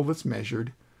variable that's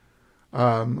measured,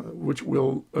 which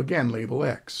we'll, again, label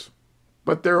x.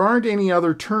 But there aren't any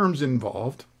other terms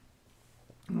involved,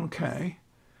 okay?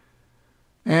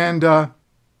 And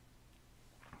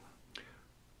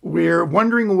we're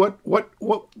wondering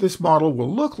what this model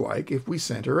will look like if we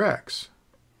center x.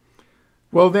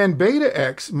 Well, then beta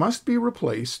x must be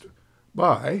replaced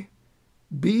by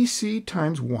bc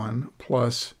times 1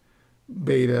 plus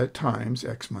beta times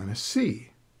x minus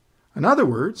c. In other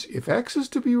words, if x is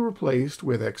to be replaced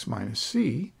with x minus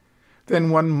c, then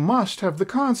one must have the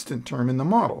constant term in the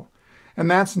model. And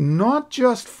that's not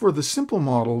just for the simple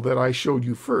model that I showed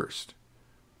you first.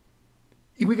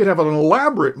 We could have an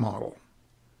elaborate model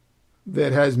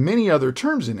that has many other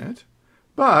terms in it,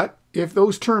 but if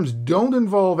those terms don't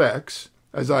involve x,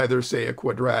 as either, say, a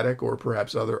quadratic or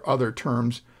perhaps other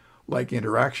terms like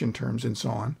interaction terms and so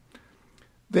on,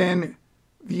 then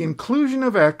the inclusion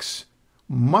of x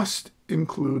must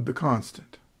include the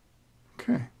constant.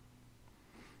 Okay.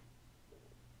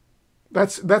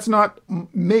 That's not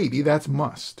maybe, that's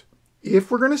must.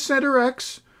 If we're going to center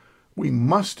x, we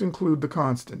must include the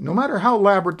constant, no matter how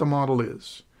elaborate the model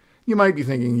is. You might be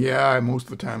thinking, yeah, most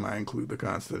of the time I include the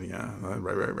constant. Yeah,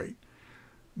 right.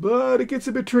 But it gets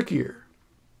a bit trickier.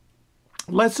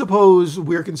 Let's suppose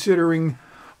we're considering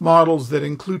models that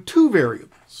include two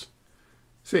variables,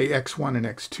 say x1 and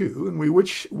x2, and we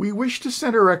wish to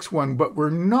center x1, but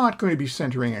we're not going to be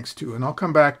centering x2, and I'll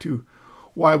come back to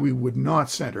why we would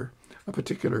not center a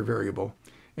particular variable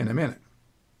in a minute.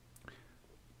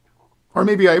 Or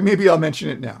maybe I'll mention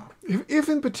it now. If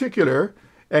in particular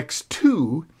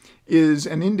x2 is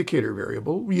an indicator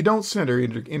variable, you don't center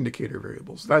indicator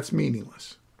variables. That's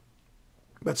meaningless.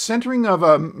 But centering of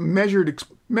a measured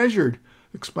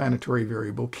explanatory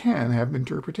variable can have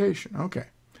interpretation. Okay.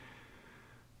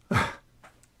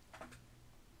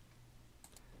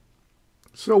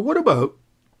 So what about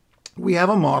we have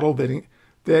a model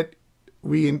that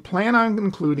we plan on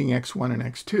including x1 and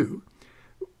x2.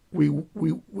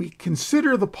 We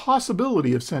consider the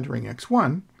possibility of centering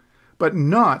x1, but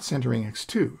not centering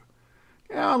x2.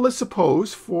 Now, let's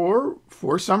suppose for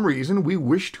some reason we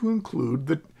wish to include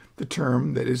the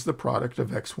term that is the product of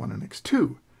x1 and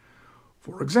x2.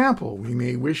 For example, we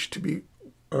may wish to be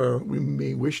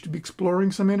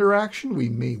exploring some interaction. We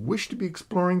may wish to be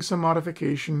exploring some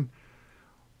modification.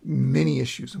 Many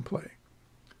issues in play.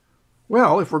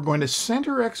 Well, if we're going to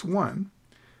center x1,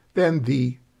 then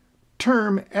the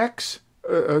term beta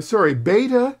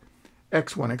x1,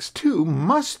 x2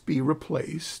 must be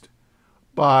replaced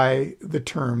by the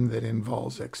term that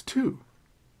involves x2.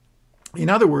 In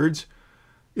other words,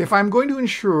 if I'm going to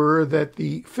ensure that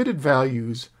the fitted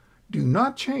values do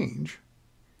not change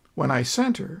when I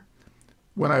center,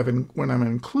 when I'm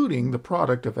including the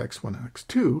product of x1 and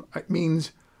x2, it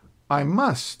means I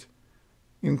must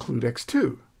include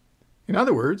x2. In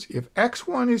other words, if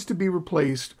x1 is to be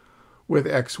replaced with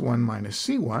x1 minus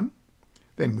c1,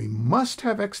 then we must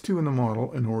have x2 in the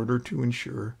model in order to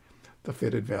ensure the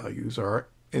fitted values are,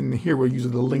 and here we're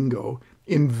using the lingo,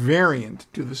 invariant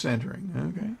to the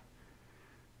centering. Okay.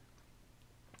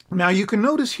 Now you can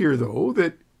notice here, though,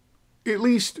 that at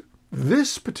least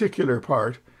this particular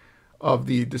part of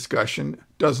the discussion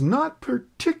does not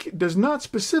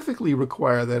specifically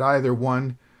require that either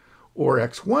 1 or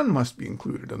x1 must be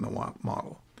included in the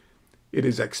model. It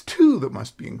is x2 that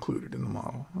must be included in the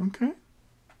model. Okay?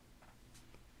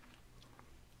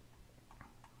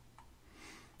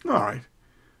 All right.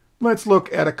 Let's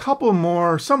look at a couple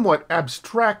more somewhat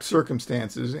abstract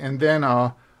circumstances, and then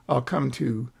I'll come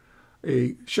to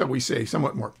a, shall we say,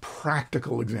 somewhat more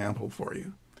practical example for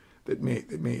you that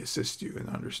may assist you in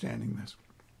understanding this.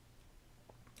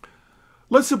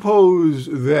 Let's suppose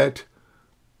that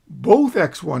both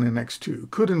x1 and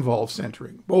x2 could involve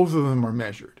centering. Both of them are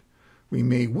measured. We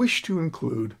may wish to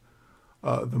include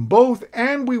them both,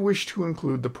 and we wish to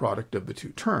include the product of the two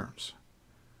terms.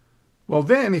 Well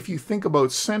then, if you think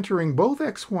about centering both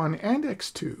x1 and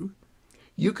x2,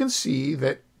 you can see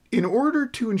that in order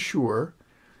to ensure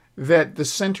that the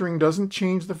centering doesn't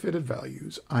change the fitted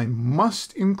values, I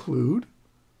must include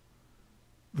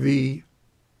the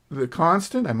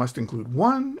constant, I must include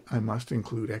 1, I must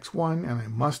include x1, and I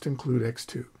must include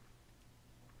x2.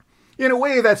 In a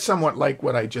way, that's somewhat like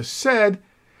what I just said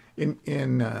in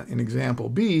example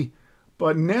B,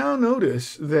 but now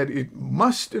notice that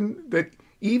that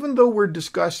even though we're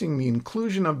discussing the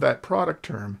inclusion of that product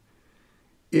term,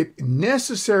 it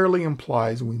necessarily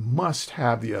implies we must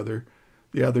have the other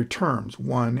terms,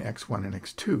 1, x1, and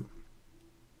x2.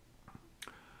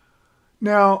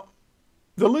 Now,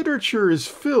 the literature is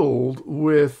filled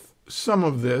with some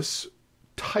of this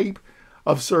type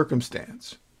of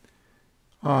circumstance.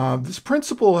 This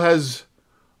principle has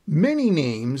many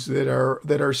names that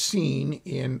are seen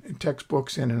in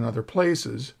textbooks and in other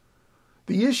places.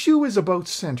 The issue is about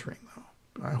centering,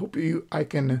 though. I hope I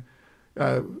can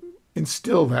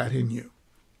instill that in you.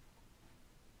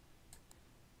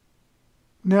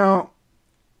 Now,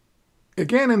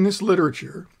 again, in this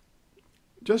literature,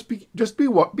 just be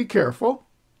careful.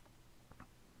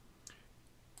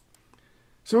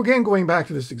 So again, going back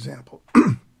to this example,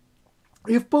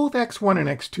 if both x1 and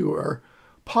x2 are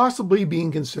possibly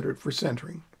being considered for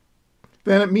centering,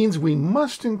 then it means we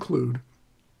must include,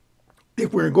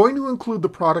 if we're going to include the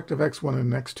product of x1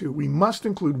 and x2, we must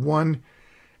include 1,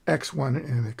 x1,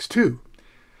 and x2.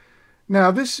 Now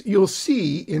this you'll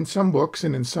see in some books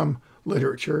and in some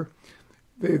literature.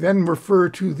 They then refer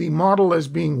to the model as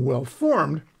being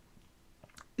well-formed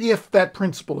if that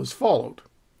principle is followed.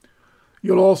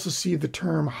 You'll also see the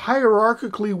term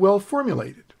hierarchically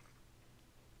well-formulated.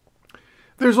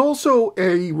 There's also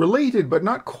a related but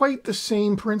not quite the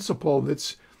same principle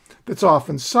that's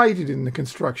often cited in the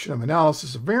construction of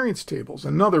analysis of variance tables,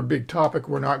 another big topic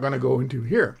we're not going to go into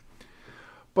here.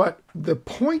 But the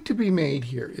point to be made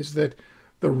here is that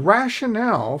the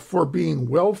rationale for being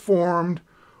well-formed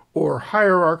or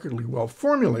hierarchically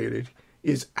well-formulated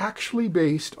is actually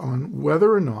based on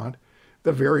whether or not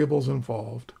the variables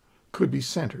involved could be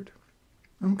centered.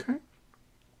 Okay?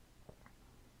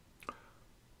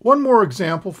 One more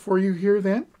example for you here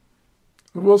then.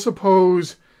 We'll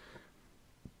suppose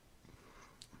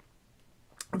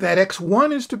that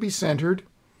x1 is to be centered,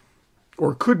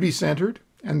 or could be centered,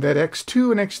 and that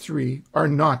x2 and x3 are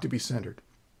not to be centered.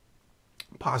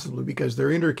 Possibly because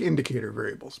they're indicator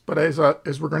variables. But as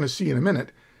we're going to see in a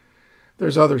minute,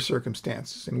 there's other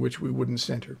circumstances in which we wouldn't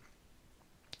center,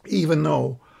 even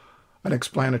though an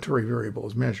explanatory variable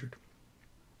is measured.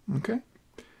 Okay?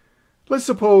 Let's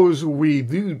suppose we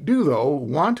do though,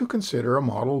 want to consider a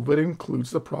model that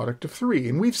includes the product of 3.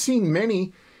 And we've seen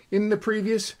many in the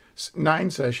previous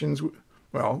 9 sessions,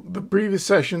 well, the previous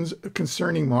sessions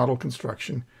concerning model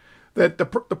construction, that the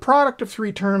product of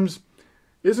 3 terms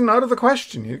isn't out of the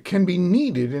question. It can be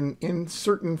needed in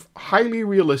certain highly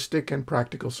realistic and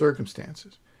practical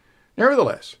circumstances.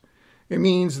 Nevertheless, it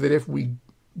means that if we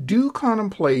do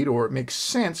contemplate, or it makes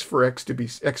sense for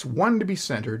x1 to be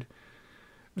centered,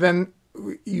 then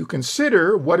you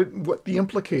consider what the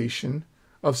implication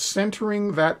of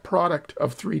centering that product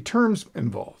of 3 terms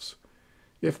involves.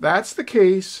 If that's the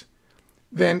case,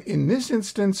 then in this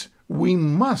instance, we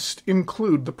must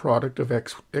include the product of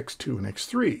x2 and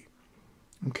x3.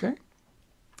 Okay?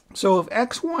 So if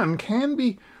x1 can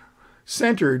be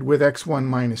centered with x1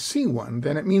 minus c1,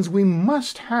 then it means we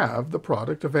must have the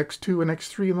product of x2 and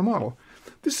x3 in the model.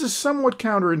 This is somewhat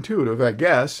counterintuitive, I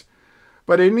guess,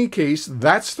 but in any case,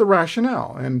 that's the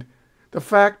rationale. And the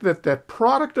fact that that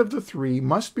product of the 3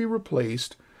 must be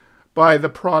replaced by the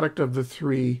product of the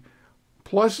 3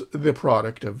 plus the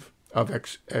product of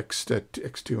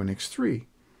x2 and x3.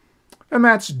 And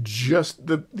that's just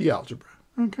the algebra.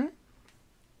 Okay?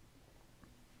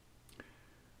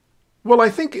 Well, I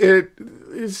think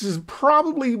this is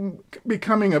probably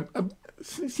becoming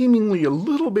seemingly a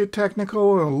little bit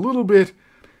technical and a little bit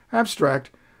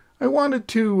abstract. I wanted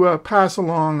to pass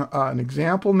along an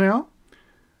example now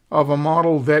of a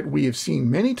model that we have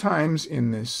seen many times in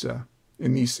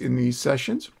these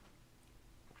sessions.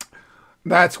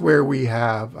 That's where we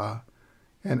have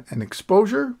an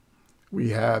exposure, we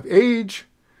have age,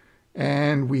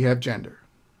 and we have gender.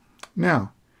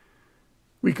 Now,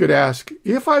 we could ask,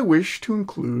 if I wish to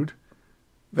include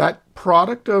that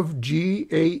product of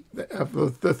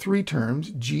the 3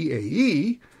 terms,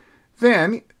 GAE,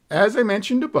 then, as I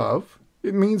mentioned above,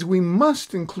 it means we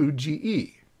must include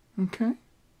GE. Okay?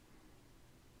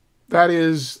 That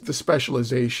is the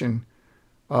specialization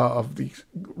of the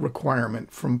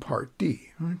requirement from Part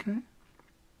D. Okay?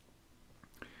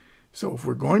 So if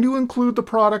we're going to include the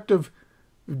product of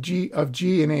G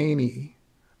and A and E,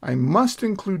 I must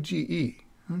include GE.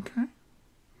 Okay?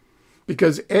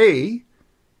 Because A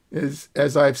is,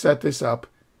 as I've set this up,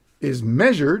 is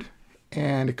measured,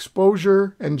 and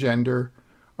exposure and gender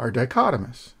are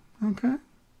dichotomous. Okay?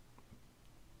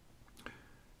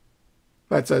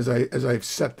 That's as I've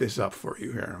set this up for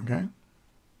you here, okay?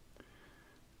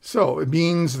 So it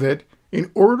means that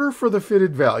in order for the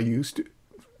fitted values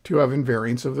to have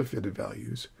invariance of the fitted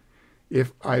values,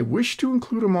 if I wish to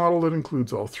include a model that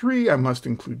includes all 3, I must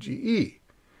include GE.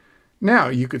 Now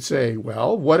you could say,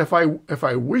 well, what if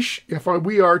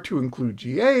we are to include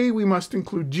GA, we must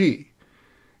include G.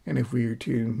 And if we are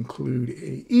to include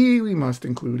AE, we must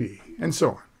include E, and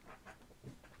so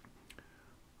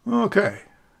on. Okay.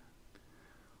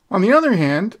 On the other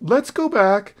hand, let's go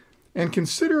back and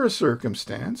consider a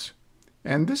circumstance,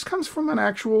 and this comes from an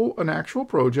actual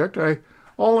project.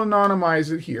 I'll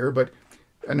anonymize it here, but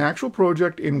an actual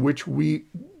project in which we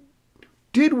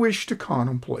did wish to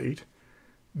contemplate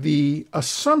the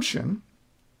assumption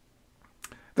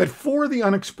that for the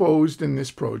unexposed in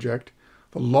this project,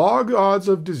 the log odds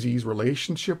of disease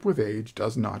relationship with age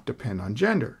does not depend on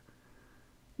gender.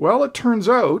 Well, it turns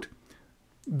out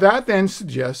that then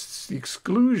suggests the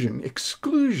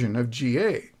exclusion of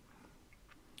GA.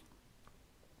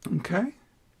 Okay?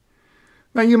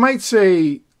 Now you might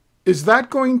say, is that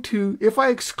going to, if I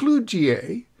exclude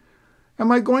GA, is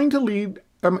that going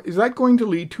to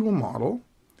lead to a model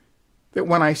that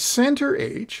when I center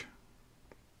H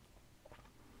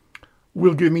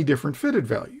will give me different fitted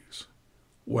values?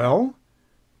 Well,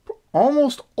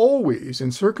 almost always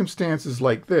in circumstances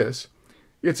like this,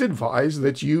 it's advised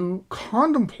that you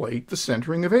contemplate the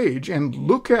centering of age and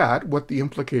look at what the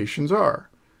implications are.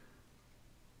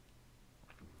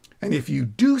 And if you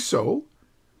do so,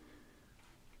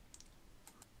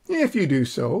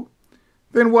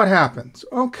 then what happens?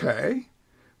 Okay,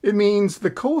 it means the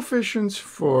coefficients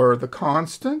for the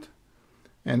constant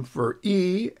and for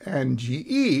E and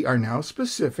GE are now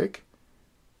specific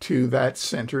to that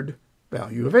centered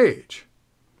value of age.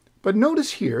 But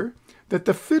notice here that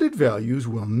the fitted values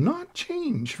will not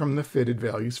change from the fitted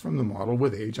values from the model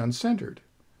with age uncentered.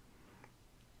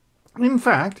 In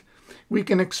fact, we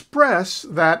can express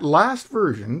that last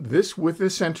version, this with the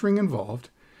centering involved,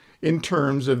 in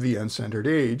terms of the uncentered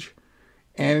age,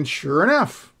 and sure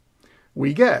enough,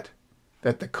 we get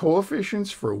that the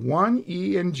coefficients for 1,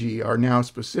 E, and G are now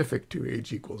specific to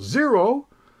age equals 0,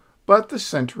 but the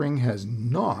centering has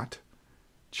not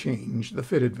changed the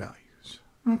fitted values.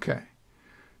 Okay.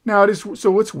 Now,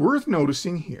 so it's worth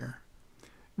noticing here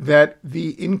that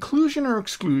the inclusion or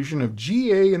exclusion of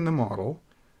GA in the model,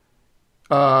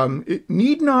 it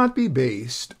need not be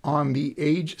based on the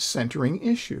age centering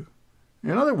issue.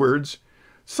 In other words,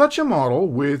 such a model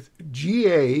with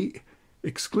GA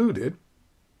excluded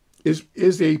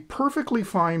is a perfectly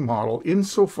fine model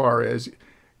insofar as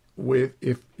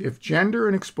if gender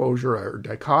and exposure are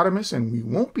dichotomous and we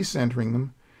won't be centering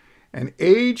them, and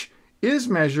age is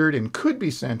measured and could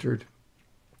be centered,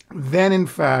 then in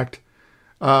fact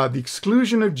the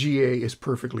exclusion of GA is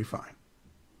perfectly fine.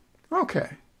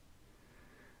 Okay.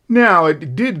 Now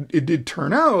it did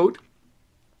turn out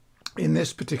in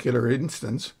this particular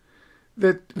instance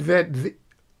that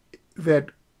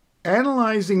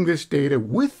analyzing this data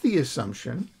with the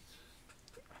assumption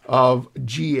of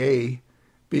GA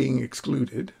being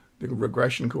excluded, the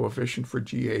regression coefficient for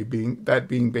GA being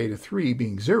beta 3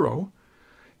 being 0,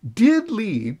 did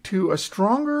lead to a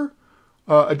stronger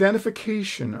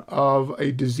identification of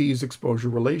a disease exposure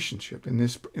relationship in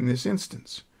this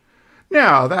instance.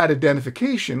 Now, that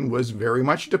identification was very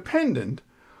much dependent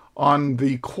on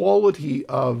the quality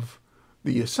of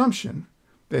the assumption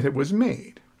that it was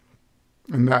made,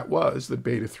 and that was that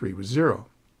beta 3 was 0.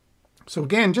 So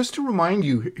again, just to remind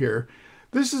you here,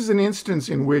 this is an instance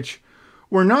in which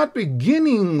we're not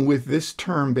beginning with this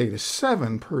term beta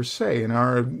 7 per se in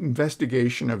our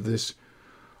investigation of this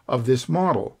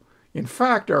model. In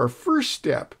fact, our first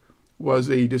step was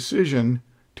a decision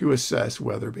to assess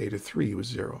whether beta 3 was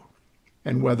 0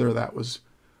 and whether that was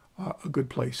a good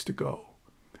place to go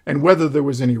and whether there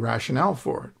was any rationale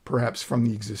for it, perhaps from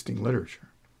the existing literature.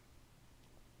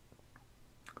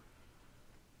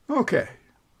 Okay.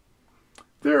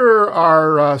 There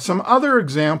are some other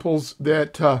examples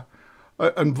that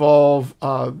involve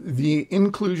the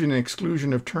inclusion and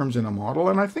exclusion of terms in a model,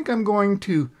 and I think I'm going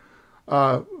to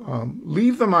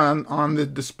leave them on the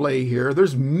display here.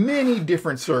 There's many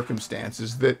different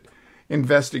circumstances that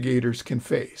investigators can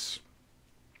face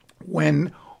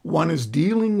when one is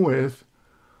dealing with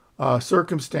a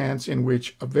circumstance in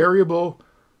which a variable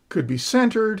could be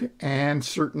centered and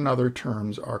certain other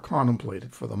terms are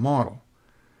contemplated for the model.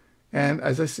 And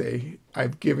as I say,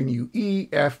 I've given you E,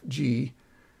 F, G,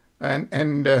 and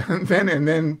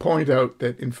then point out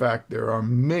that in fact there are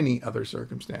many other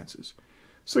circumstances.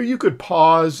 So you could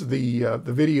pause the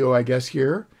video, I guess,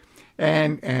 here,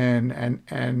 and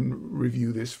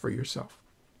review this for yourself.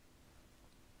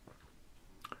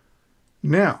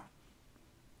 Now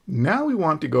we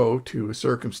want to go to a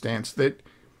circumstance that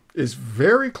is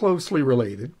very closely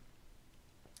related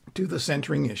to the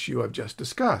centering issue I've just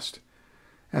discussed.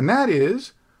 And that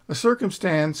is a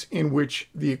circumstance in which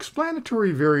the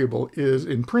explanatory variable is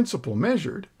in principle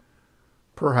measured,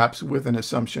 perhaps with an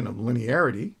assumption of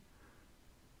linearity.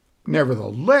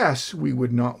 Nevertheless, we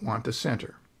would not want to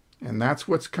center. And that's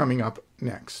what's coming up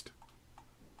next.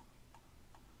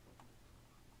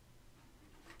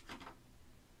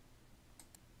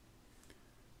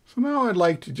 So now I'd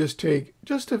like to just take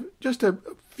just a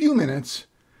few minutes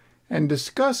and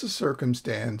discuss a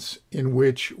circumstance in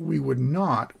which we would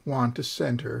not want to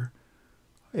center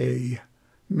a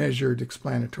measured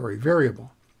explanatory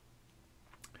variable.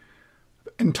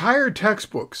 Entire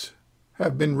textbooks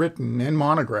have been written and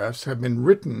monographs have been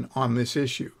written on this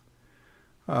issue.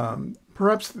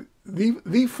 Perhaps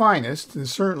the finest, and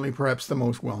certainly perhaps the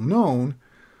most well-known,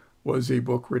 was a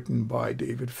book written by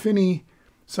David Finney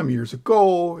some years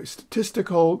ago,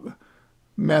 Statistical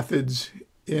Methods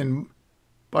in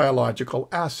Biological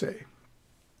Assay.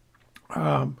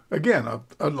 Again,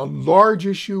 a large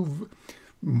issue,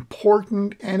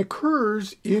 important, and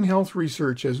occurs in health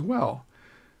research as well,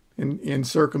 in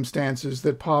circumstances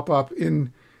that pop up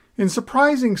in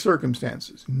surprising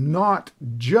circumstances, not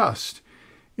just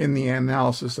in the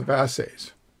analysis of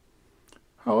assays.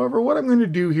 However, what I'm going to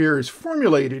do here is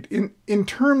formulate it in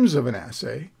terms of an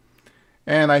assay,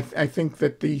 and I think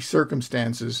that the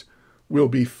circumstances will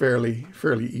be fairly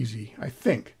easy, I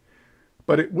think.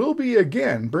 But it will be,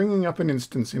 again, bringing up an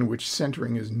instance in which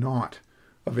centering is not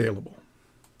available.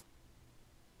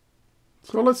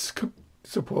 So let's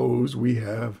suppose we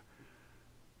have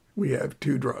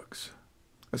two drugs.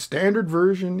 a standard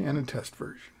version and a test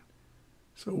version.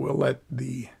 So we'll let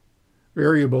the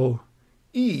variable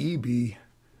e be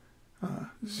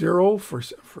 0 for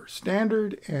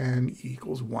standard and e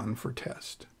equals 1 for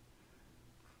test.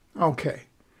 Okay,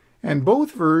 and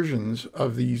both versions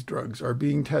of these drugs are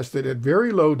being tested at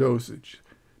very low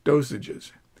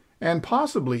dosages, and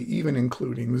possibly even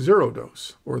including the zero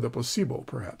dose, or the placebo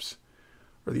perhaps,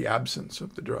 or the absence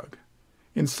of the drug.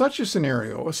 In such a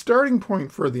scenario, a starting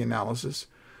point for the analysis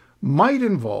might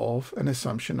involve an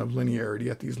assumption of linearity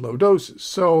at these low doses.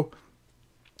 So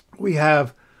we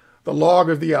have the log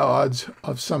of the odds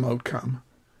of some outcome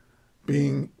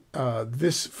being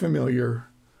this familiar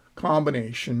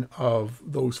combination of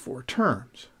those four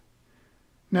terms.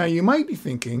 Now you might be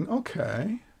thinking,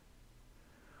 okay,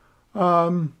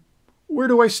 where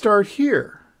do I start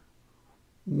here?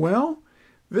 Well,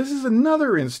 this is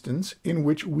another instance in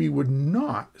which we would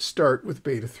not start with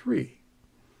beta 3.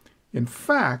 In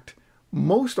fact,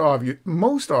 most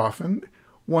often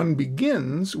one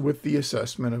begins with the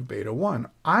assessment of beta 1,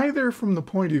 either from the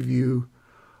point of view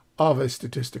of a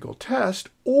statistical test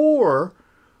or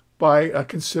by a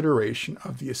consideration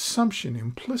of the assumption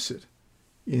implicit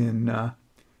in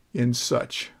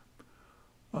such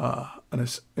an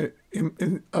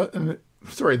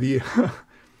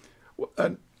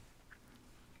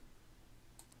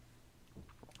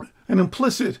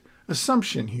implicit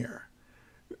assumption here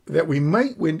that we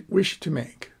might wish to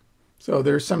make. So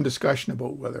there's some discussion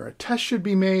about whether a test should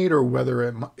be made or whether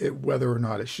or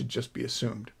not it should just be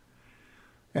assumed.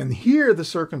 And here the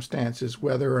circumstance is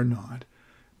whether or not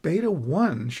beta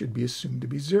 1 should be assumed to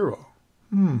be 0.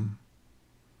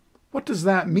 What does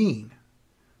that mean?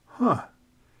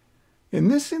 In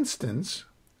this instance,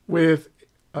 with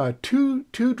two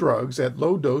drugs at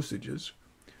low dosages,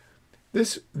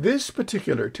 this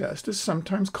particular test is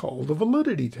sometimes called a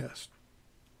validity test.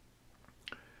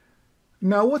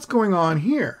 Now, what's going on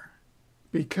here?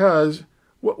 Because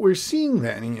what we're seeing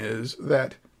then is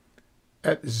that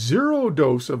at 0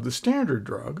 dose of the standard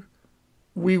drug,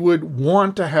 we would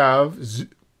want to have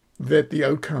that the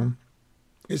outcome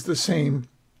is the same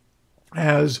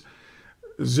as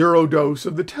 0 dose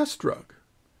of the test drug.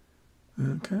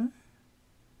 Okay?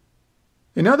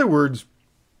 In other words,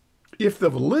 if the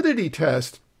validity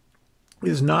test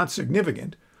is not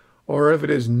significant, or if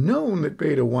it is known that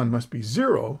beta 1 must be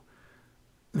 0,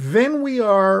 then we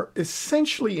are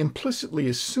essentially implicitly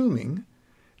assuming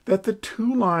that the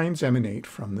two lines emanate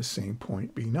from the same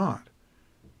point B0.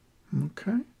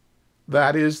 Okay?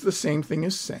 That is the same thing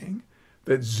as saying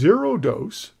that 0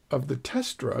 dose of the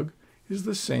test drug is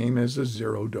the same as a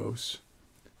 0 dose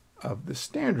of the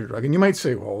standard drug. And you might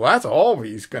say, well, that's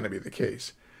always going to be the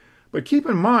case. But keep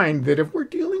in mind that if we're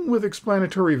dealing with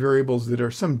explanatory variables that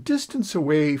are some distance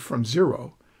away from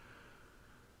 0,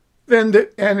 and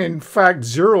in fact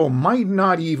 0 might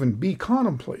not even be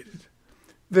contemplated,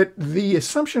 that the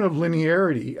assumption of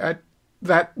linearity at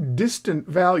that distant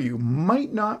value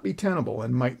might not be tenable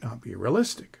and might not be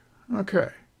realistic. Okay.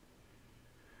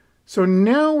 So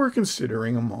now we're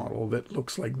considering a model that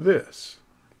looks like this.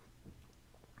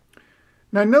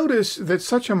 Now notice that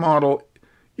such a model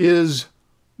is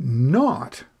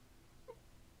not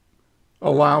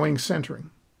allowing centering.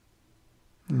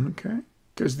 Okay?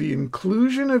 Because the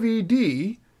inclusion of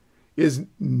ED is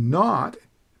not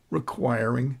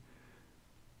requiring,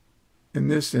 in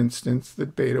this instance,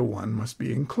 that beta 1 must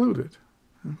be included.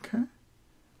 Okay?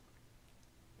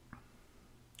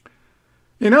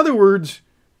 In other words,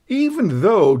 even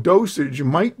though dosage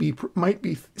might be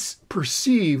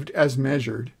perceived as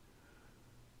measured,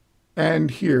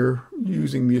 and here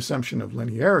using the assumption of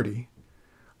linearity,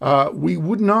 we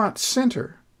would not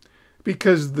center,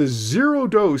 because the 0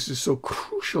 dose is so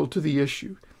crucial to the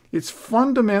issue. It's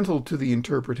fundamental to the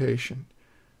interpretation.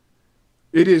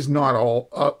 It is not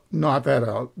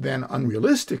then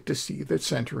unrealistic to see that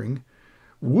centering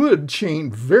would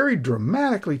very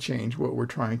dramatically change what we're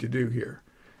trying to do here.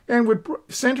 And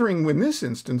centering in this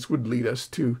instance would lead us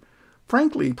to,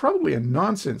 frankly, probably a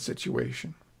nonsense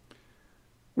situation.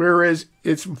 Whereas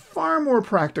it's far more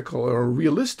practical or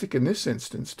realistic in this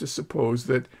instance to suppose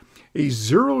that a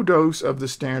 0 dose of the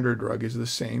standard drug is the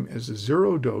same as a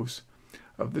 0 dose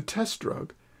of the test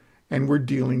drug. And we're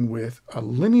dealing with a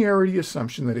linearity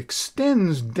assumption that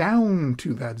extends down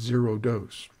to that 0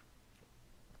 dose.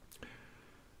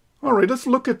 All right, let's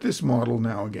look at this model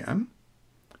now again.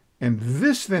 And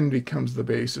this then becomes the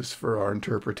basis for our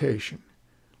interpretation.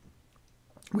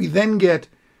 We then get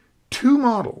two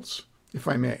models, if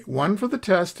I may, one for the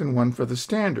test and one for the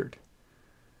standard.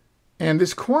 And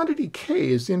this quantity k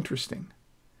is interesting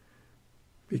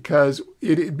because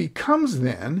it becomes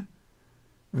then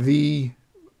the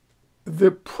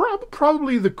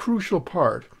probably the crucial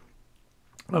part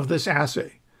of this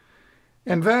assay,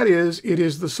 and that is it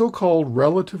is the so-called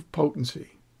relative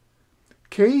potency.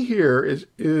 K here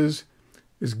is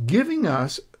giving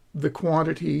us the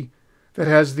quantity that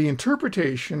has the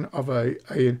interpretation of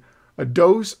a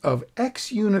dose of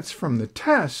X units from the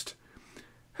test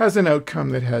has an outcome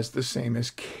that has the same as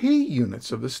K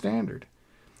units of the standard.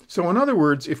 So in other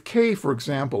words, if K, for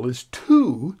example, is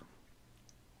 2,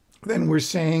 then we're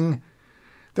saying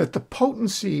that the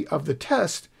potency of the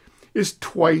test is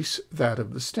twice that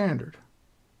of the standard.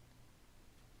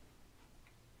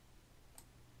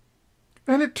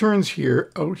 And it turns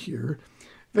out here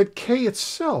that K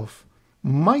itself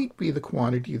might be the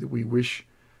quantity that we wish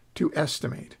to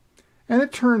estimate. And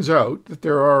it turns out that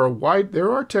there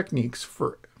are techniques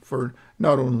for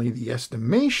not only the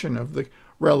estimation of the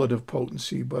relative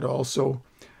potency, but also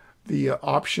the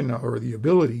option or the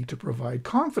ability to provide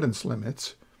confidence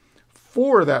limits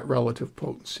for that relative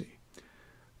potency.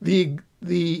 The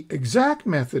exact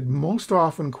method most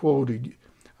often quoted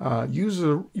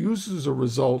uses a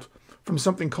result from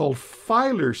something called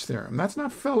Feiler's theorem. That's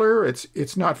not Feller,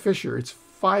 it's not Fisher, it's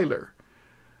Feiler.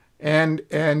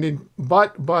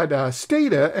 But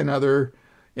Stata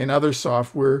and other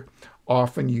software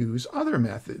often use other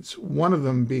methods. One of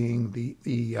them being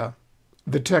the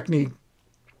technique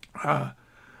that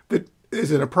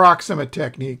is an approximate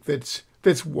technique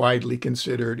that's widely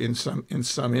considered in some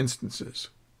instances.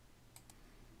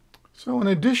 So in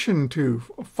addition to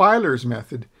Feiler's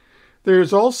method,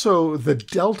 there's also the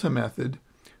delta method,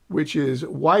 which is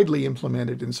widely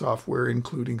implemented in software,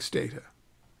 including Stata.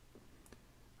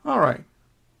 All right.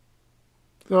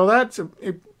 So that's a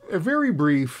very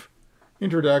brief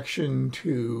introduction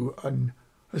to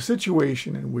a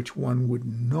situation in which one would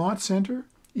not center,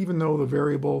 even though the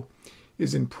variable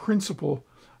is in principle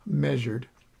a measured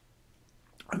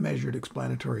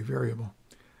explanatory variable.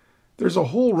 There's a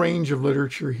whole range of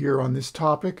literature here on this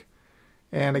topic,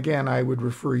 and again, I would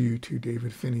refer you to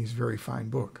David Finney's very fine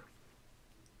book.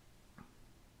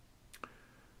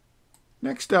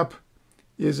 Next up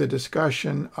is a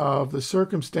discussion of the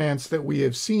circumstance that we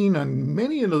have seen on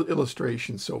many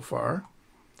illustrations so far,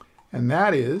 and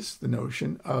that is the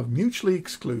notion of mutually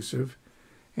exclusive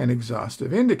and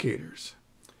exhaustive indicators.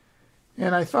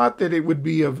 And I thought that it would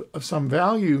be of some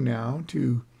value now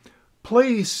to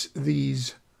place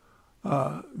this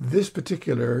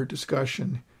particular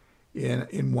discussion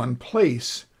in one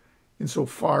place,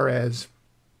 insofar as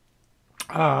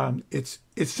it's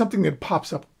something that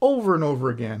pops up over and over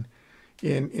again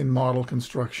in model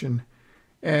construction,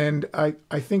 and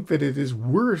I think that it is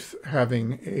worth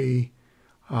having a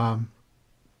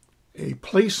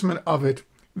placement of it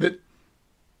that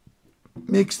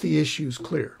makes the issues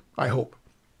clear, I hope.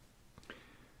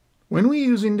 When we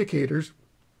use indicators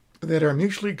that are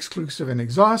mutually exclusive and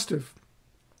exhaustive,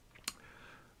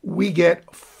 we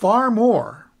get far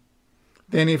more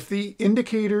than if the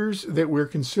indicators that we're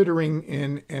considering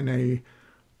in a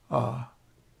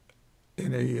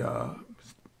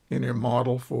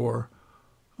model for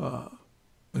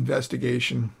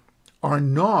investigation are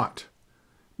not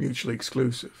mutually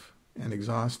exclusive and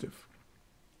exhaustive.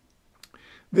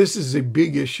 This is a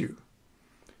big issue.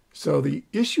 So the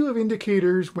issue of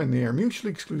indicators when they are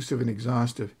mutually exclusive and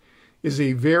exhaustive is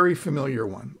a very familiar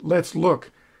one. Let's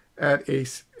look at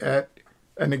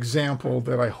an example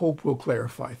that I hope will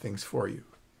clarify things for you.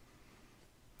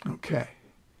 Okay.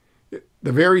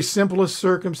 The very simplest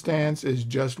circumstance is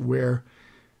just where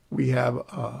we have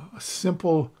a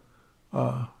simple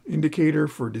indicator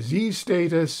for disease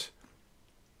status,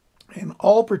 and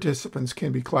all participants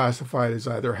can be classified as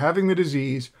either having the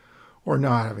disease or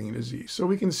not having a disease. So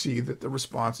we can see that the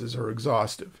responses are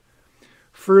exhaustive.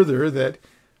 Further, that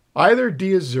either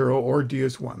D is 0 or D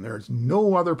is 1. There's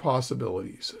no other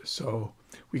possibilities. So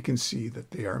we can see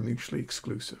that they are mutually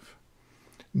exclusive.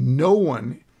 No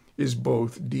one is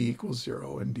both D equals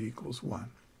 0 and D equals 1.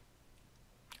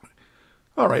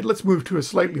 All right, let's move to a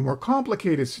slightly more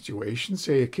complicated situation,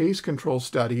 say a case control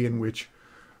study in which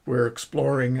we're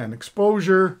exploring an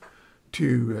exposure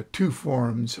to two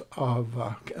forms of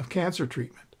cancer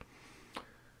treatment.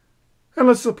 And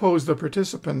let's suppose the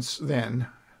participants then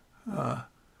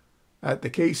at the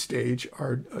case stage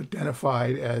are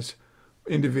identified as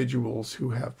individuals who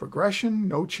have progression,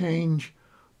 no change,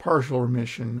 partial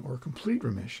remission, or complete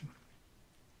remission.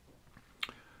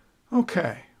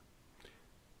 Okay,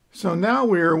 so now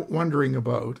we're wondering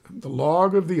about the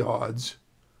log of the odds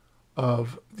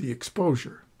of the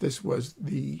exposure. This was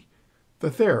the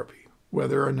therapy,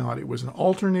 whether or not it was an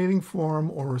alternating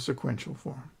form or a sequential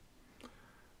form.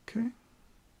 Okay.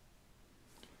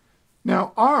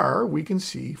 Now R, we can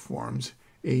see, forms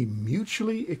a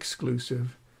mutually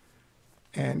exclusive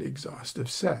and exhaustive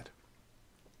set.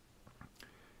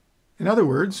 In other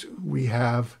words, we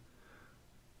have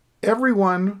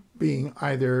everyone being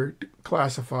either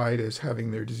classified as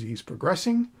having their disease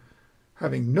progressing,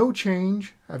 having no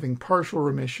change, having partial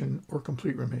remission, or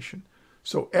complete remission.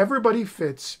 So everybody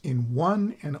fits in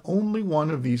one and only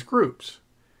one of these groups.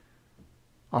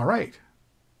 All right.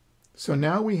 So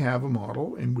now we have a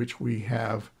model in which we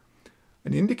have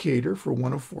an indicator for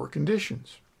one of four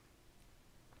conditions.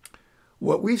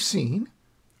 What we've seen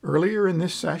earlier in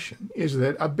this session is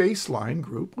that a baseline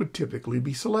group would typically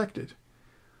be selected.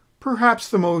 Perhaps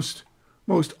the most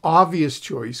obvious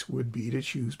choice would be to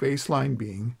choose baseline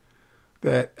being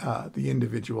that the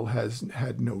individual has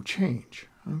had no change.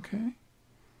 Okay?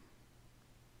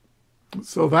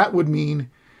 So that would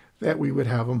mean that we would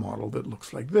have a model that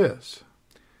looks like this.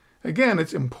 Again,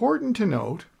 it's important to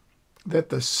note that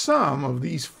the sum of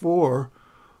these four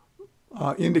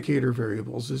indicator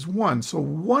variables is 1. So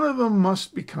one of them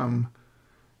must become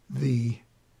the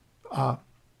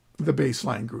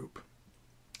baseline group.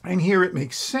 And here it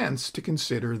makes sense to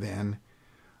consider then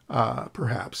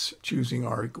perhaps choosing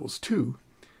R equals 2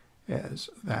 as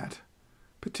that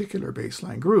particular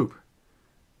baseline group.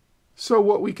 So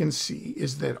what we can see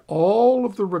is that all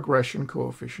of the regression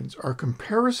coefficients are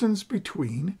comparisons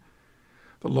between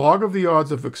the log of the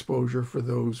odds of exposure for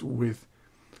those with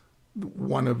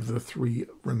one of the three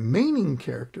remaining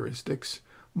characteristics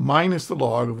minus the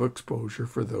log of exposure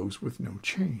for those with no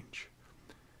change.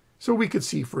 So we could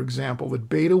see, for example, that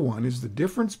beta 1 is the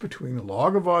difference between the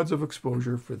log of odds of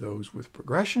exposure for those with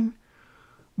progression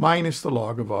minus the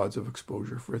log of odds of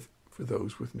exposure for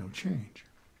those with no change.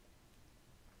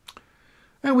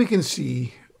 And we can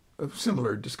see a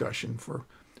similar discussion for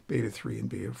beta 3 and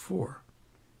beta 4.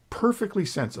 Perfectly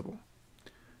sensible.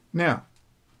 Now,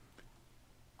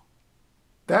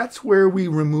 that's where we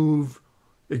remove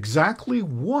exactly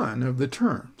one of the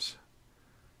terms.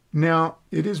 Now,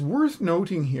 it is worth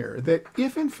noting here that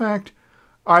if, in fact,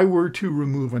 I were to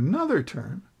remove another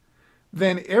term,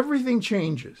 then everything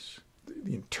changes.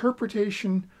 The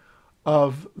interpretation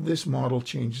of this model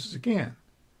changes again.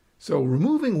 So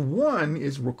removing one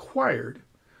is required.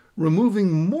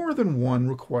 Removing more than one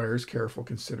requires careful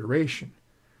consideration.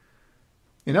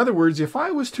 In other words, if I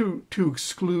was to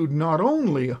exclude not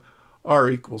only R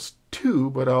equals 2,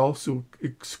 but also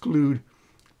exclude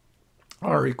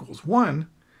R equals 1,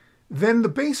 then the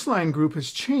baseline group has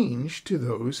changed to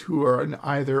those who are in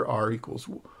either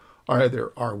either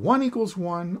R1 equals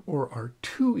 1 or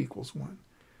R2 equals 1.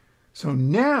 So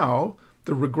now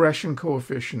the regression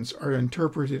coefficients are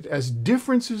interpreted as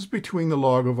differences between the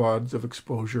log of odds of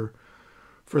exposure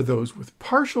for those with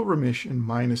partial remission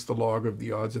minus the log of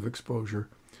the odds of exposure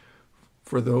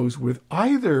for those with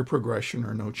either progression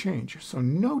or no change. So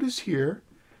notice here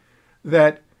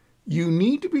that you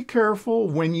need to be careful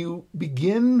when you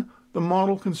begin the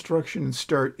model construction and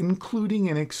start including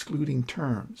and excluding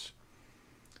terms.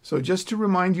 So just to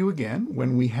remind you again,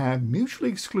 when we have mutually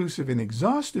exclusive and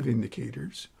exhaustive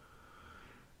indicators,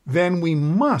 then we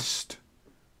must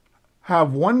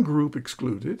have one group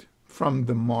excluded from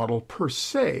the model per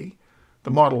se,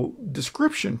 the model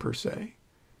description per se,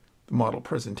 the model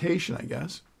presentation, I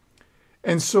guess.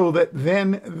 And so that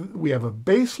then we have a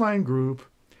baseline group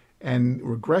and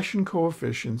regression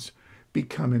coefficients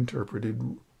become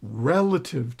interpreted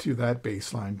relative to that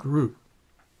baseline group.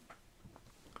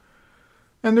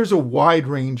 And there's a wide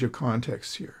range of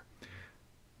contexts here.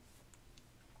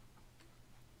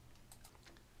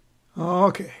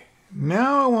 Okay,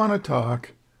 now I want to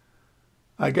talk,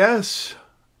 I guess,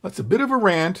 that's a bit of a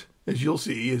rant, as you'll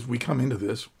see as we come into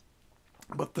this,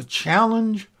 but the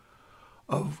challenge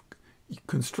of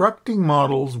constructing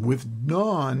models with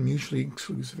non-mutually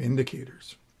exclusive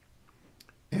indicators.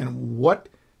 And what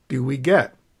do we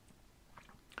get?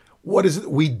 What is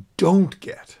it we don't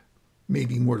get?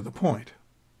 Maybe more to the point.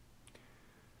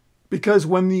 Because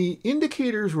when the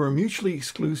indicators were mutually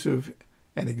exclusive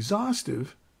and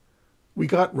exhaustive, we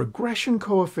got regression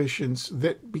coefficients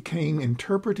that became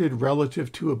interpreted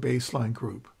relative to a baseline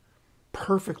group.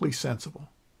 Perfectly sensible.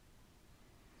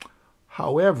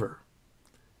 However,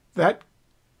 that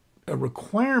a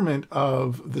requirement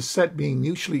of the set being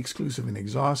mutually exclusive and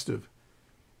exhaustive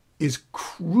is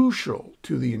crucial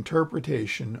to the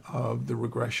interpretation of the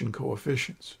regression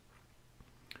coefficients.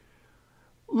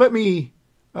 Let me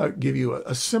give you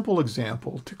a simple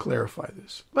example to clarify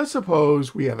this. Let's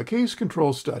suppose we have a case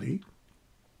control study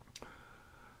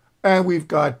and we've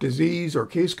got disease or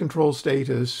case control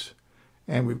status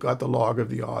and we've got the log of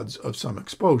the odds of some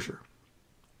exposure.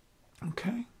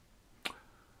 Okay.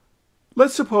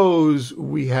 Let's suppose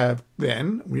we have a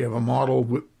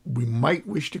model we might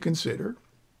wish to consider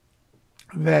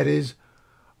that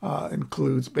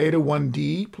includes beta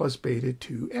 1D plus beta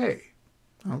 2A.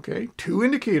 Okay, two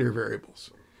indicator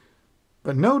variables.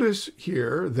 But notice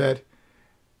here that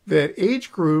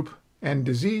age group and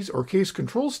disease or case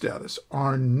control status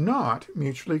are not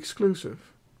mutually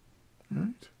exclusive.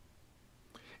 Right?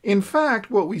 In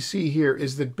fact, what we see here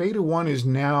is that beta 1 is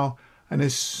now an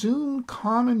assumed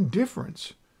common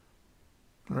difference.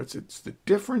 Right? It's the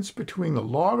difference between the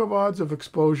log of odds of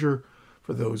exposure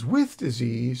for those with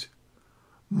disease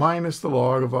minus the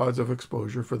log of odds of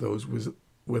exposure for those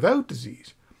without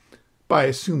disease. By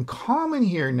assumed common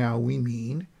here now we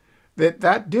mean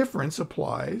that difference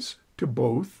applies to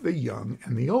both the young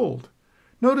and the old.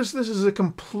 Notice this is a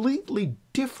completely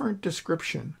different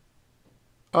description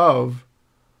of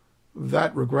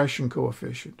that regression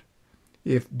coefficient.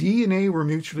 If D and A were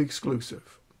mutually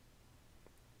exclusive,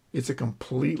 it's a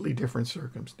completely different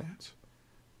circumstance.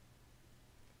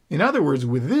 In other words,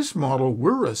 with this model,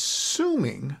 we're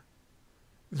assuming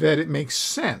that it makes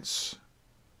sense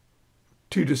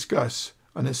to discuss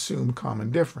an assumed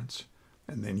common difference.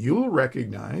 And then you'll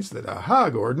recognize that, aha,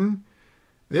 Gordon,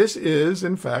 this is,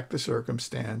 in fact, the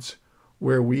circumstance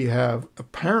where we have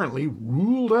apparently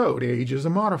ruled out age as a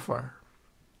modifier.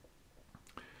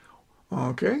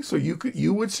 Okay, so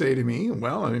you would say to me,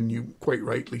 well, and you quite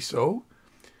rightly so,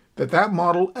 that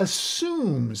model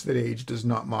assumes that age does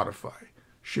not modify.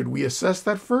 Should we assess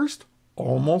that first?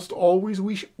 Almost always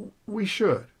we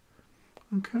should.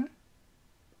 Okay.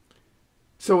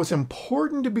 So it's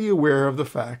important to be aware of the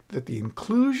fact that the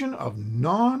inclusion of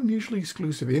non-mutually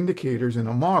exclusive indicators in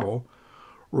a model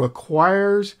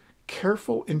requires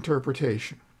careful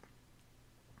interpretation.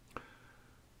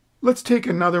 Let's take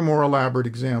another more elaborate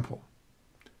example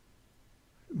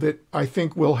that I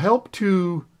think will help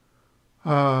to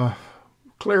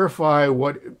clarify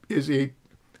what is a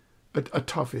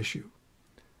tough issue.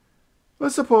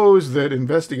 Let's suppose that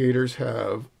investigators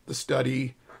have the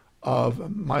study of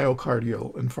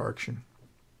myocardial infarction.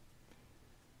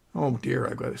 Oh dear,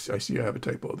 I see I have a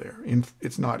typo there.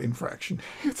 It's not infraction.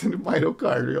 It's a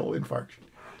myocardial infarction.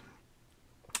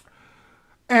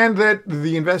 And that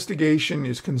the investigation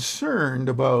is concerned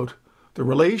about the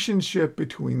relationship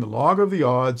between the log of the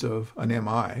odds of an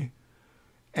MI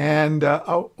and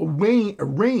a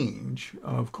range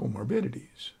of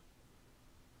comorbidities.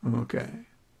 Okay.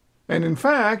 And in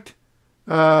fact,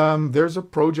 there's a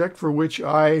project for which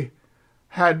I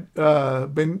had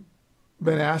been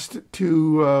asked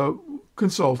to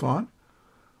consult on,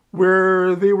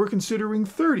 where they were considering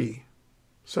 30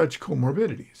 such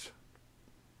comorbidities.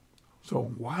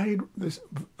 So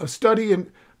a study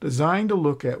designed to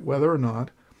look at whether or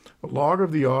not the log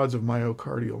of the odds of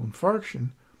myocardial infarction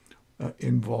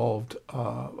involved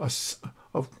a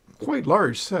quite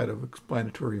large set of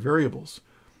explanatory variables,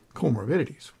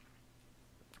 comorbidities.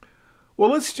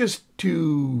 Well, let's just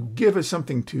to give us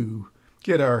something to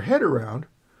get our head around,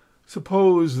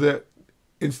 suppose that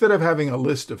instead of having a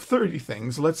list of 30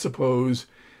 things, let's suppose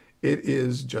it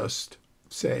is just,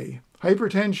 say,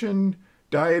 hypertension,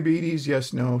 diabetes,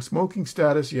 yes, no, smoking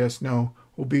status, yes, no,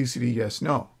 obesity, yes,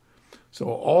 no. So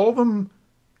all of them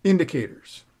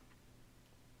indicators.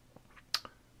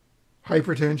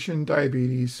 Hypertension,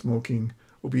 diabetes, smoking,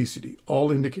 obesity,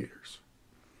 all indicators.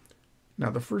 Now,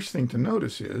 the first thing to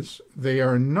notice is they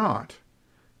are not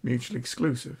mutually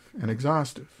exclusive and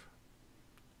exhaustive.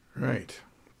 Right.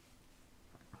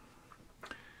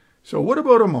 So what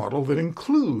about a model that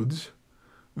includes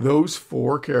those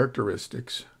four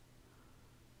characteristics: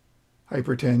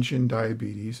 hypertension,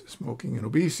 diabetes, smoking, and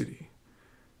obesity?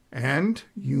 And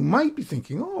you might be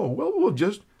thinking, oh, well, we'll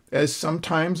just, as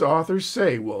sometimes authors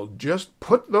say, we'll just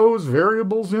put those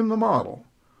variables in the model.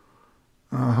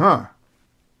 Uh-huh.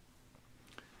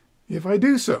 If I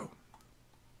do so.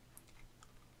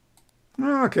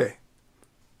 Okay.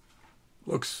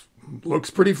 Looks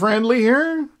pretty friendly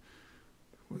here.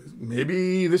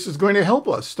 Maybe this is going to help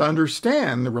us to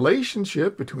understand the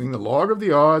relationship between the log of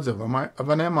the odds of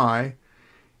an MI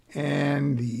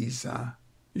and these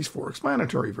four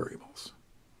explanatory variables.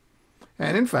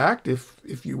 And in fact,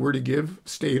 if you were to give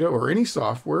Stata or any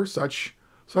software such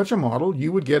a model,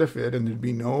 you would get a fit, and there'd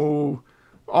be no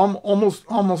almost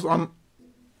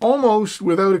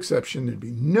without exception, there'd be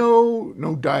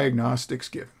no diagnostics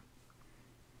given.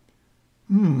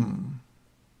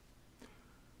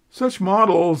 Such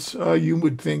models, you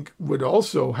would think, would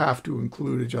also have to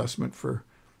include adjustment for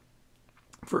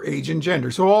age and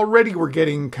gender. So already we're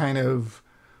getting kind of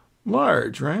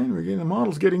large, right? The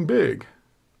model's getting big.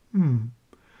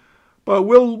 But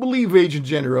we'll leave age and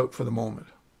gender out for the moment.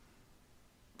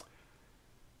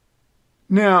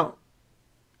 Now,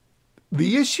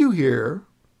 the issue here,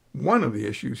 one of the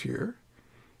issues here,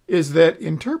 is that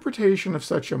interpretation of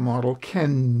such a model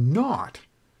cannot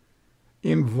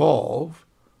involve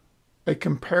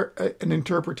an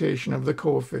interpretation of the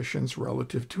coefficients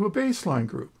relative to a baseline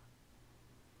group.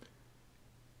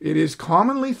 It is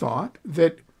commonly thought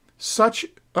that such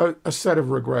a set of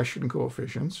regression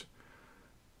coefficients,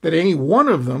 that any one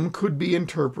of them could be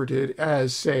interpreted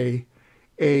as, say,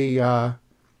 a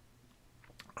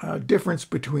difference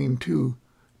between two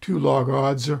log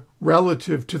odds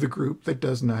relative to the group that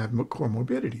doesn't have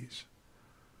comorbidities.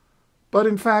 But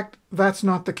in fact, that's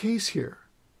not the case here.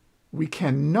 We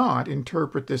cannot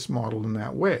interpret this model in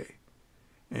that way.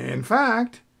 In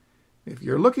fact, if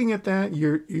you're looking at that,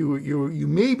 you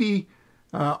may be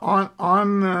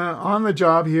on the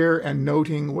job here and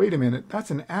noting, wait a minute,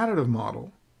 that's an additive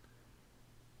model,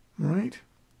 right?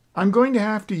 I'm going to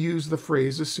have to use the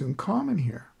phrase assume common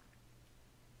here.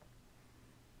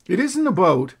 It isn't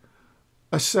about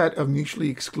a set of mutually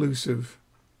exclusive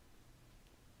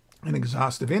and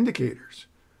exhaustive indicators.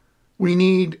 We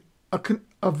need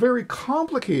a very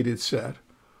complicated set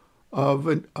of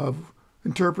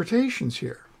interpretations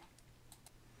here.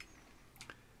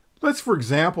 Let's, for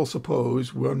example,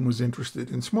 suppose one was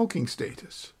interested in smoking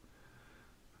status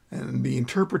and the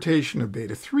interpretation of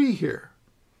beta 3 here.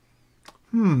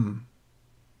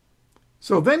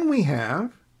 So then we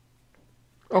have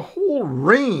a whole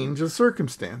range of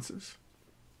circumstances.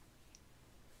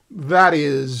 That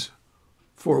is,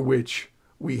 for which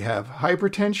we have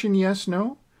hypertension, yes,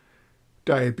 no,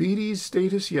 diabetes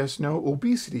status, yes, no,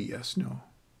 obesity, yes, no.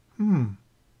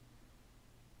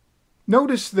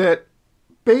 Notice that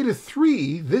beta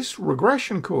 3, this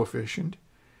regression coefficient,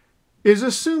 is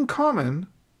assumed common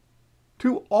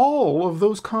to all of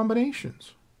those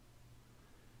combinations.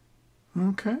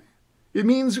 Okay? It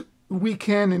means we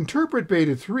can interpret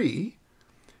beta 3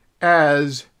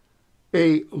 as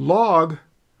a log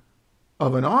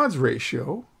of an odds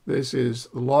ratio. This is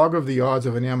the log of the odds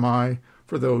of an MI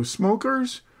for those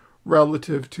smokers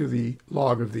relative to the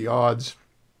log of the odds,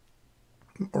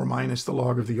 or minus the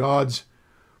log of the odds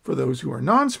for those who are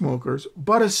non-smokers,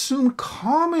 but assume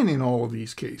common in all of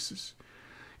these cases.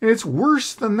 And it's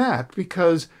worse than that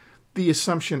because the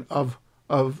assumption of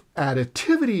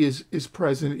additivity is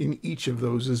present in each of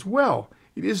those as well.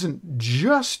 It isn't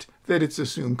just that it's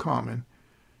assumed common.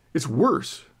 It's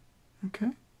worse,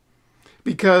 okay?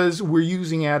 Because we're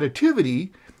using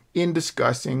additivity in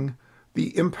discussing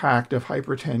the impact of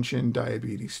hypertension,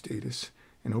 diabetes status,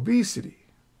 and obesity.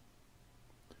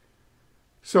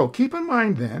 So keep in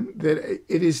mind then that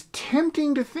it is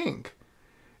tempting to think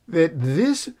that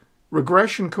this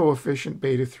regression coefficient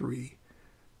beta 3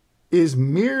 is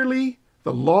merely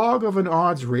the log of an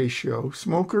odds ratio,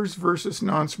 smokers versus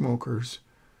non-smokers.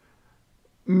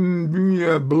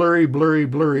 Blurry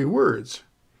words.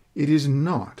 It is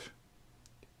not.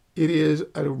 It is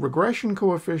a regression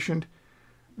coefficient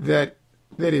that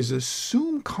is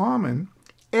assumed common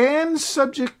and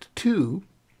subject to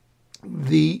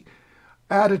the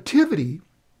additivity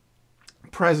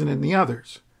present in the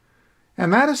others.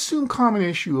 And that assumed common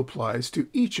issue applies to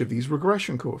each of these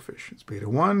regression coefficients, beta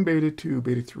 1, beta 2,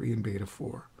 beta 3, and beta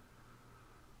 4.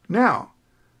 Now,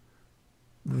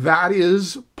 that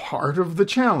is part of the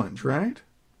challenge, right?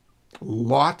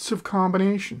 Lots of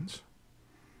combinations.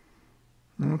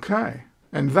 Okay.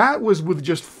 And that was with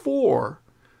just 4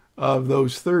 of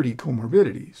those 30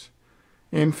 comorbidities.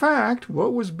 In fact,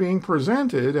 what was being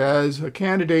presented as a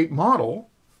candidate model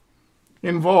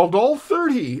involved all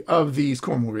 30 of these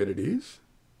comorbidities.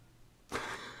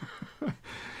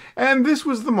 And this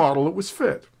was the model that was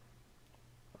fit.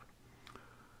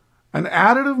 An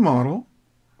additive model,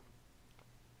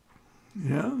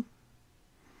 yeah,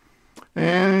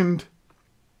 and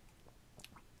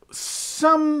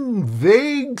some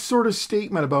vague sort of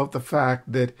statement about the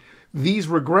fact that these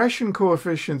regression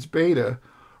coefficients beta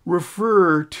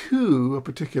refer to a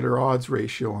particular odds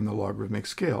ratio on the logarithmic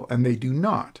scale, and they do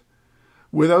not,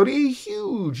 without a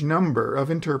huge number of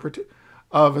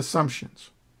assumptions.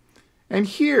 And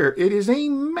here it is a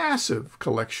massive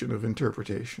collection of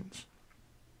interpretations.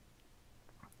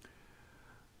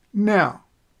 Now,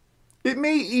 it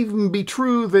may even be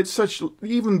true that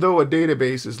even though a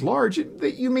database is large,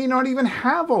 that you may not even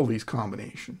have all these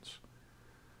combinations.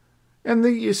 And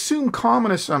the assumed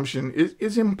common assumption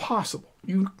is impossible.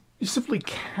 You simply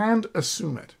can't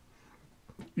assume it.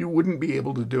 You wouldn't be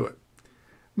able to do it.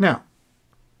 Now,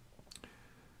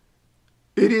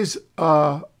 it is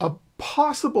a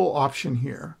possible option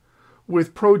here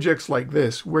with projects like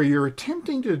this where you're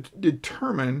attempting to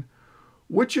determine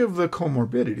which of the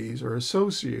comorbidities are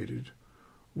associated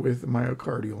with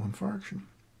myocardial infarction.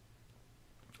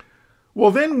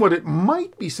 Well, then what it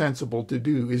might be sensible to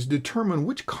do is determine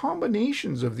which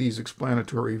combinations of these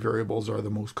explanatory variables are the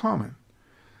most common.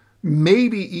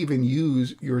 Maybe even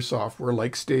use your software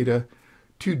like Stata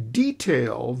to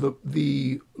detail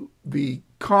the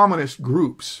commonest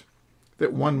groups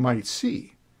that one might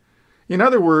see. In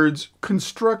other words,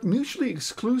 construct mutually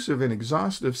exclusive and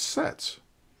exhaustive sets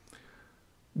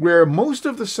where most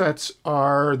of the sets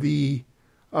are the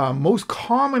most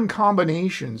common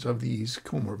combinations of these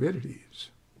comorbidities.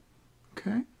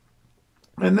 Okay?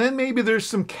 And then maybe there's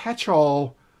some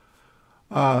catch-all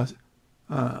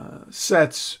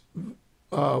sets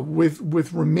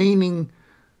with remaining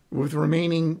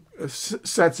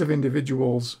sets of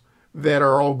individuals that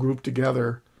are all grouped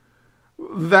together.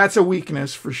 That's a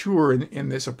weakness for sure in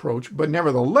this approach, but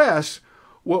nevertheless,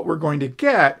 what we're going to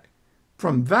get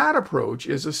from that approach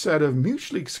is a set of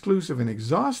mutually exclusive and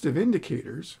exhaustive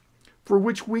indicators for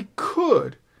which we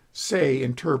could, say,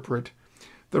 interpret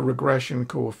the regression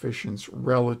coefficients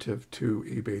relative to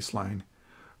a baseline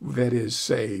that is,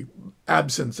 say,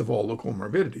 absence of all the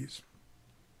comorbidities.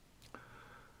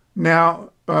 Now,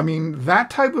 I mean,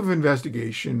 that type of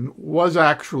investigation was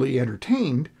actually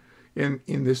entertained in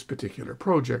this particular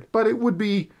project, but it would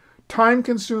be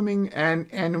time-consuming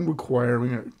and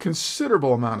requiring a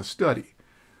considerable amount of study.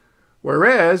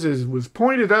 Whereas, as was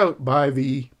pointed out by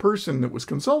the person that was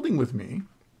consulting with me,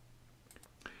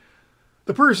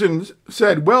 the person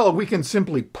said, well, we can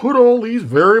simply put all these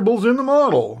variables in the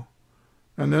model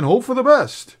and then hope for the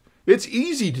best. It's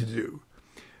easy to do.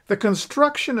 The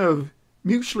construction of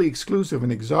mutually exclusive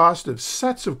and exhaustive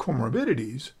sets of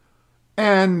comorbidities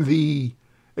and the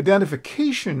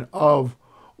identification of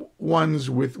ones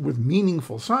with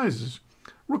meaningful sizes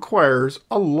requires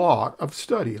a lot of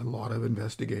study, a lot of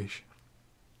investigation.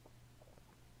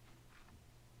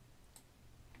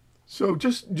 So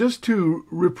just to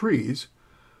reprise,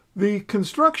 the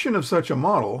construction of such a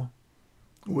model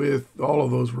with all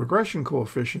of those regression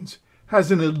coefficients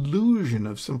has an illusion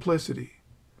of simplicity.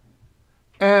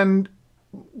 And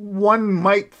one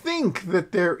might think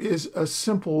that there is a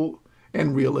simple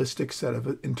and realistic set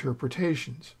of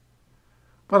interpretations.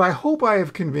 But I hope I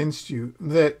have convinced you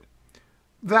that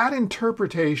that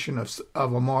interpretation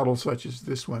of a model such as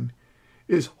this one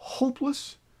is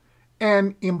hopeless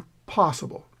and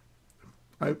impossible.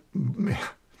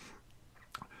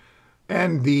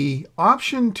 And the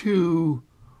option to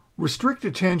restrict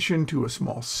attention to a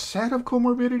small set of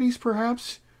comorbidities,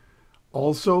 perhaps,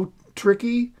 also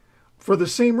tricky for the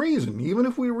same reason. Even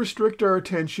if we restrict our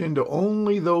attention to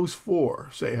only those four,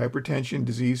 say hypertension,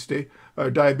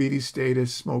 diabetes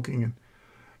status, smoking,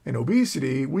 and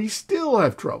obesity, we still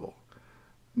have trouble.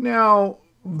 Now,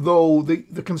 though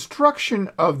the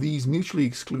construction of these mutually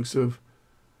exclusive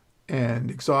and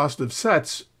exhaustive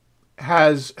sets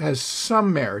has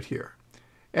some merit here,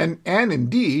 and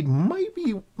indeed might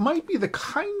be the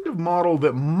kind of model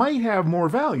that might have more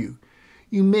value.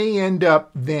 You may end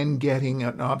up then getting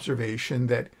an observation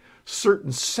that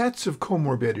certain sets of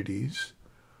comorbidities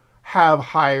have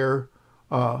higher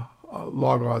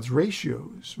log odds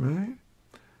ratios, right?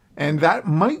 And that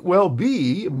might well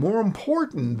be more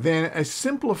important than a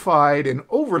simplified and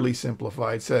overly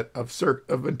simplified set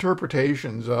of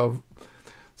interpretations of,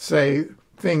 say,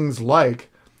 things like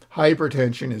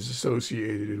hypertension is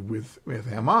associated with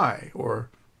MI, or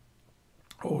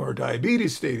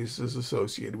diabetes status is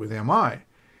associated with MI.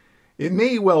 It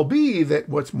may well be that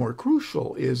what's more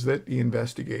crucial is that the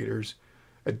investigators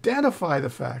identify the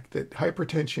fact that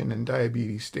hypertension and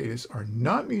diabetes status are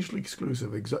not mutually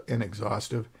exclusive and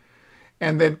exhaustive,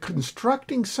 and then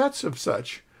constructing sets of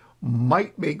such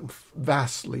might make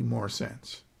vastly more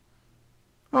sense.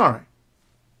 All right.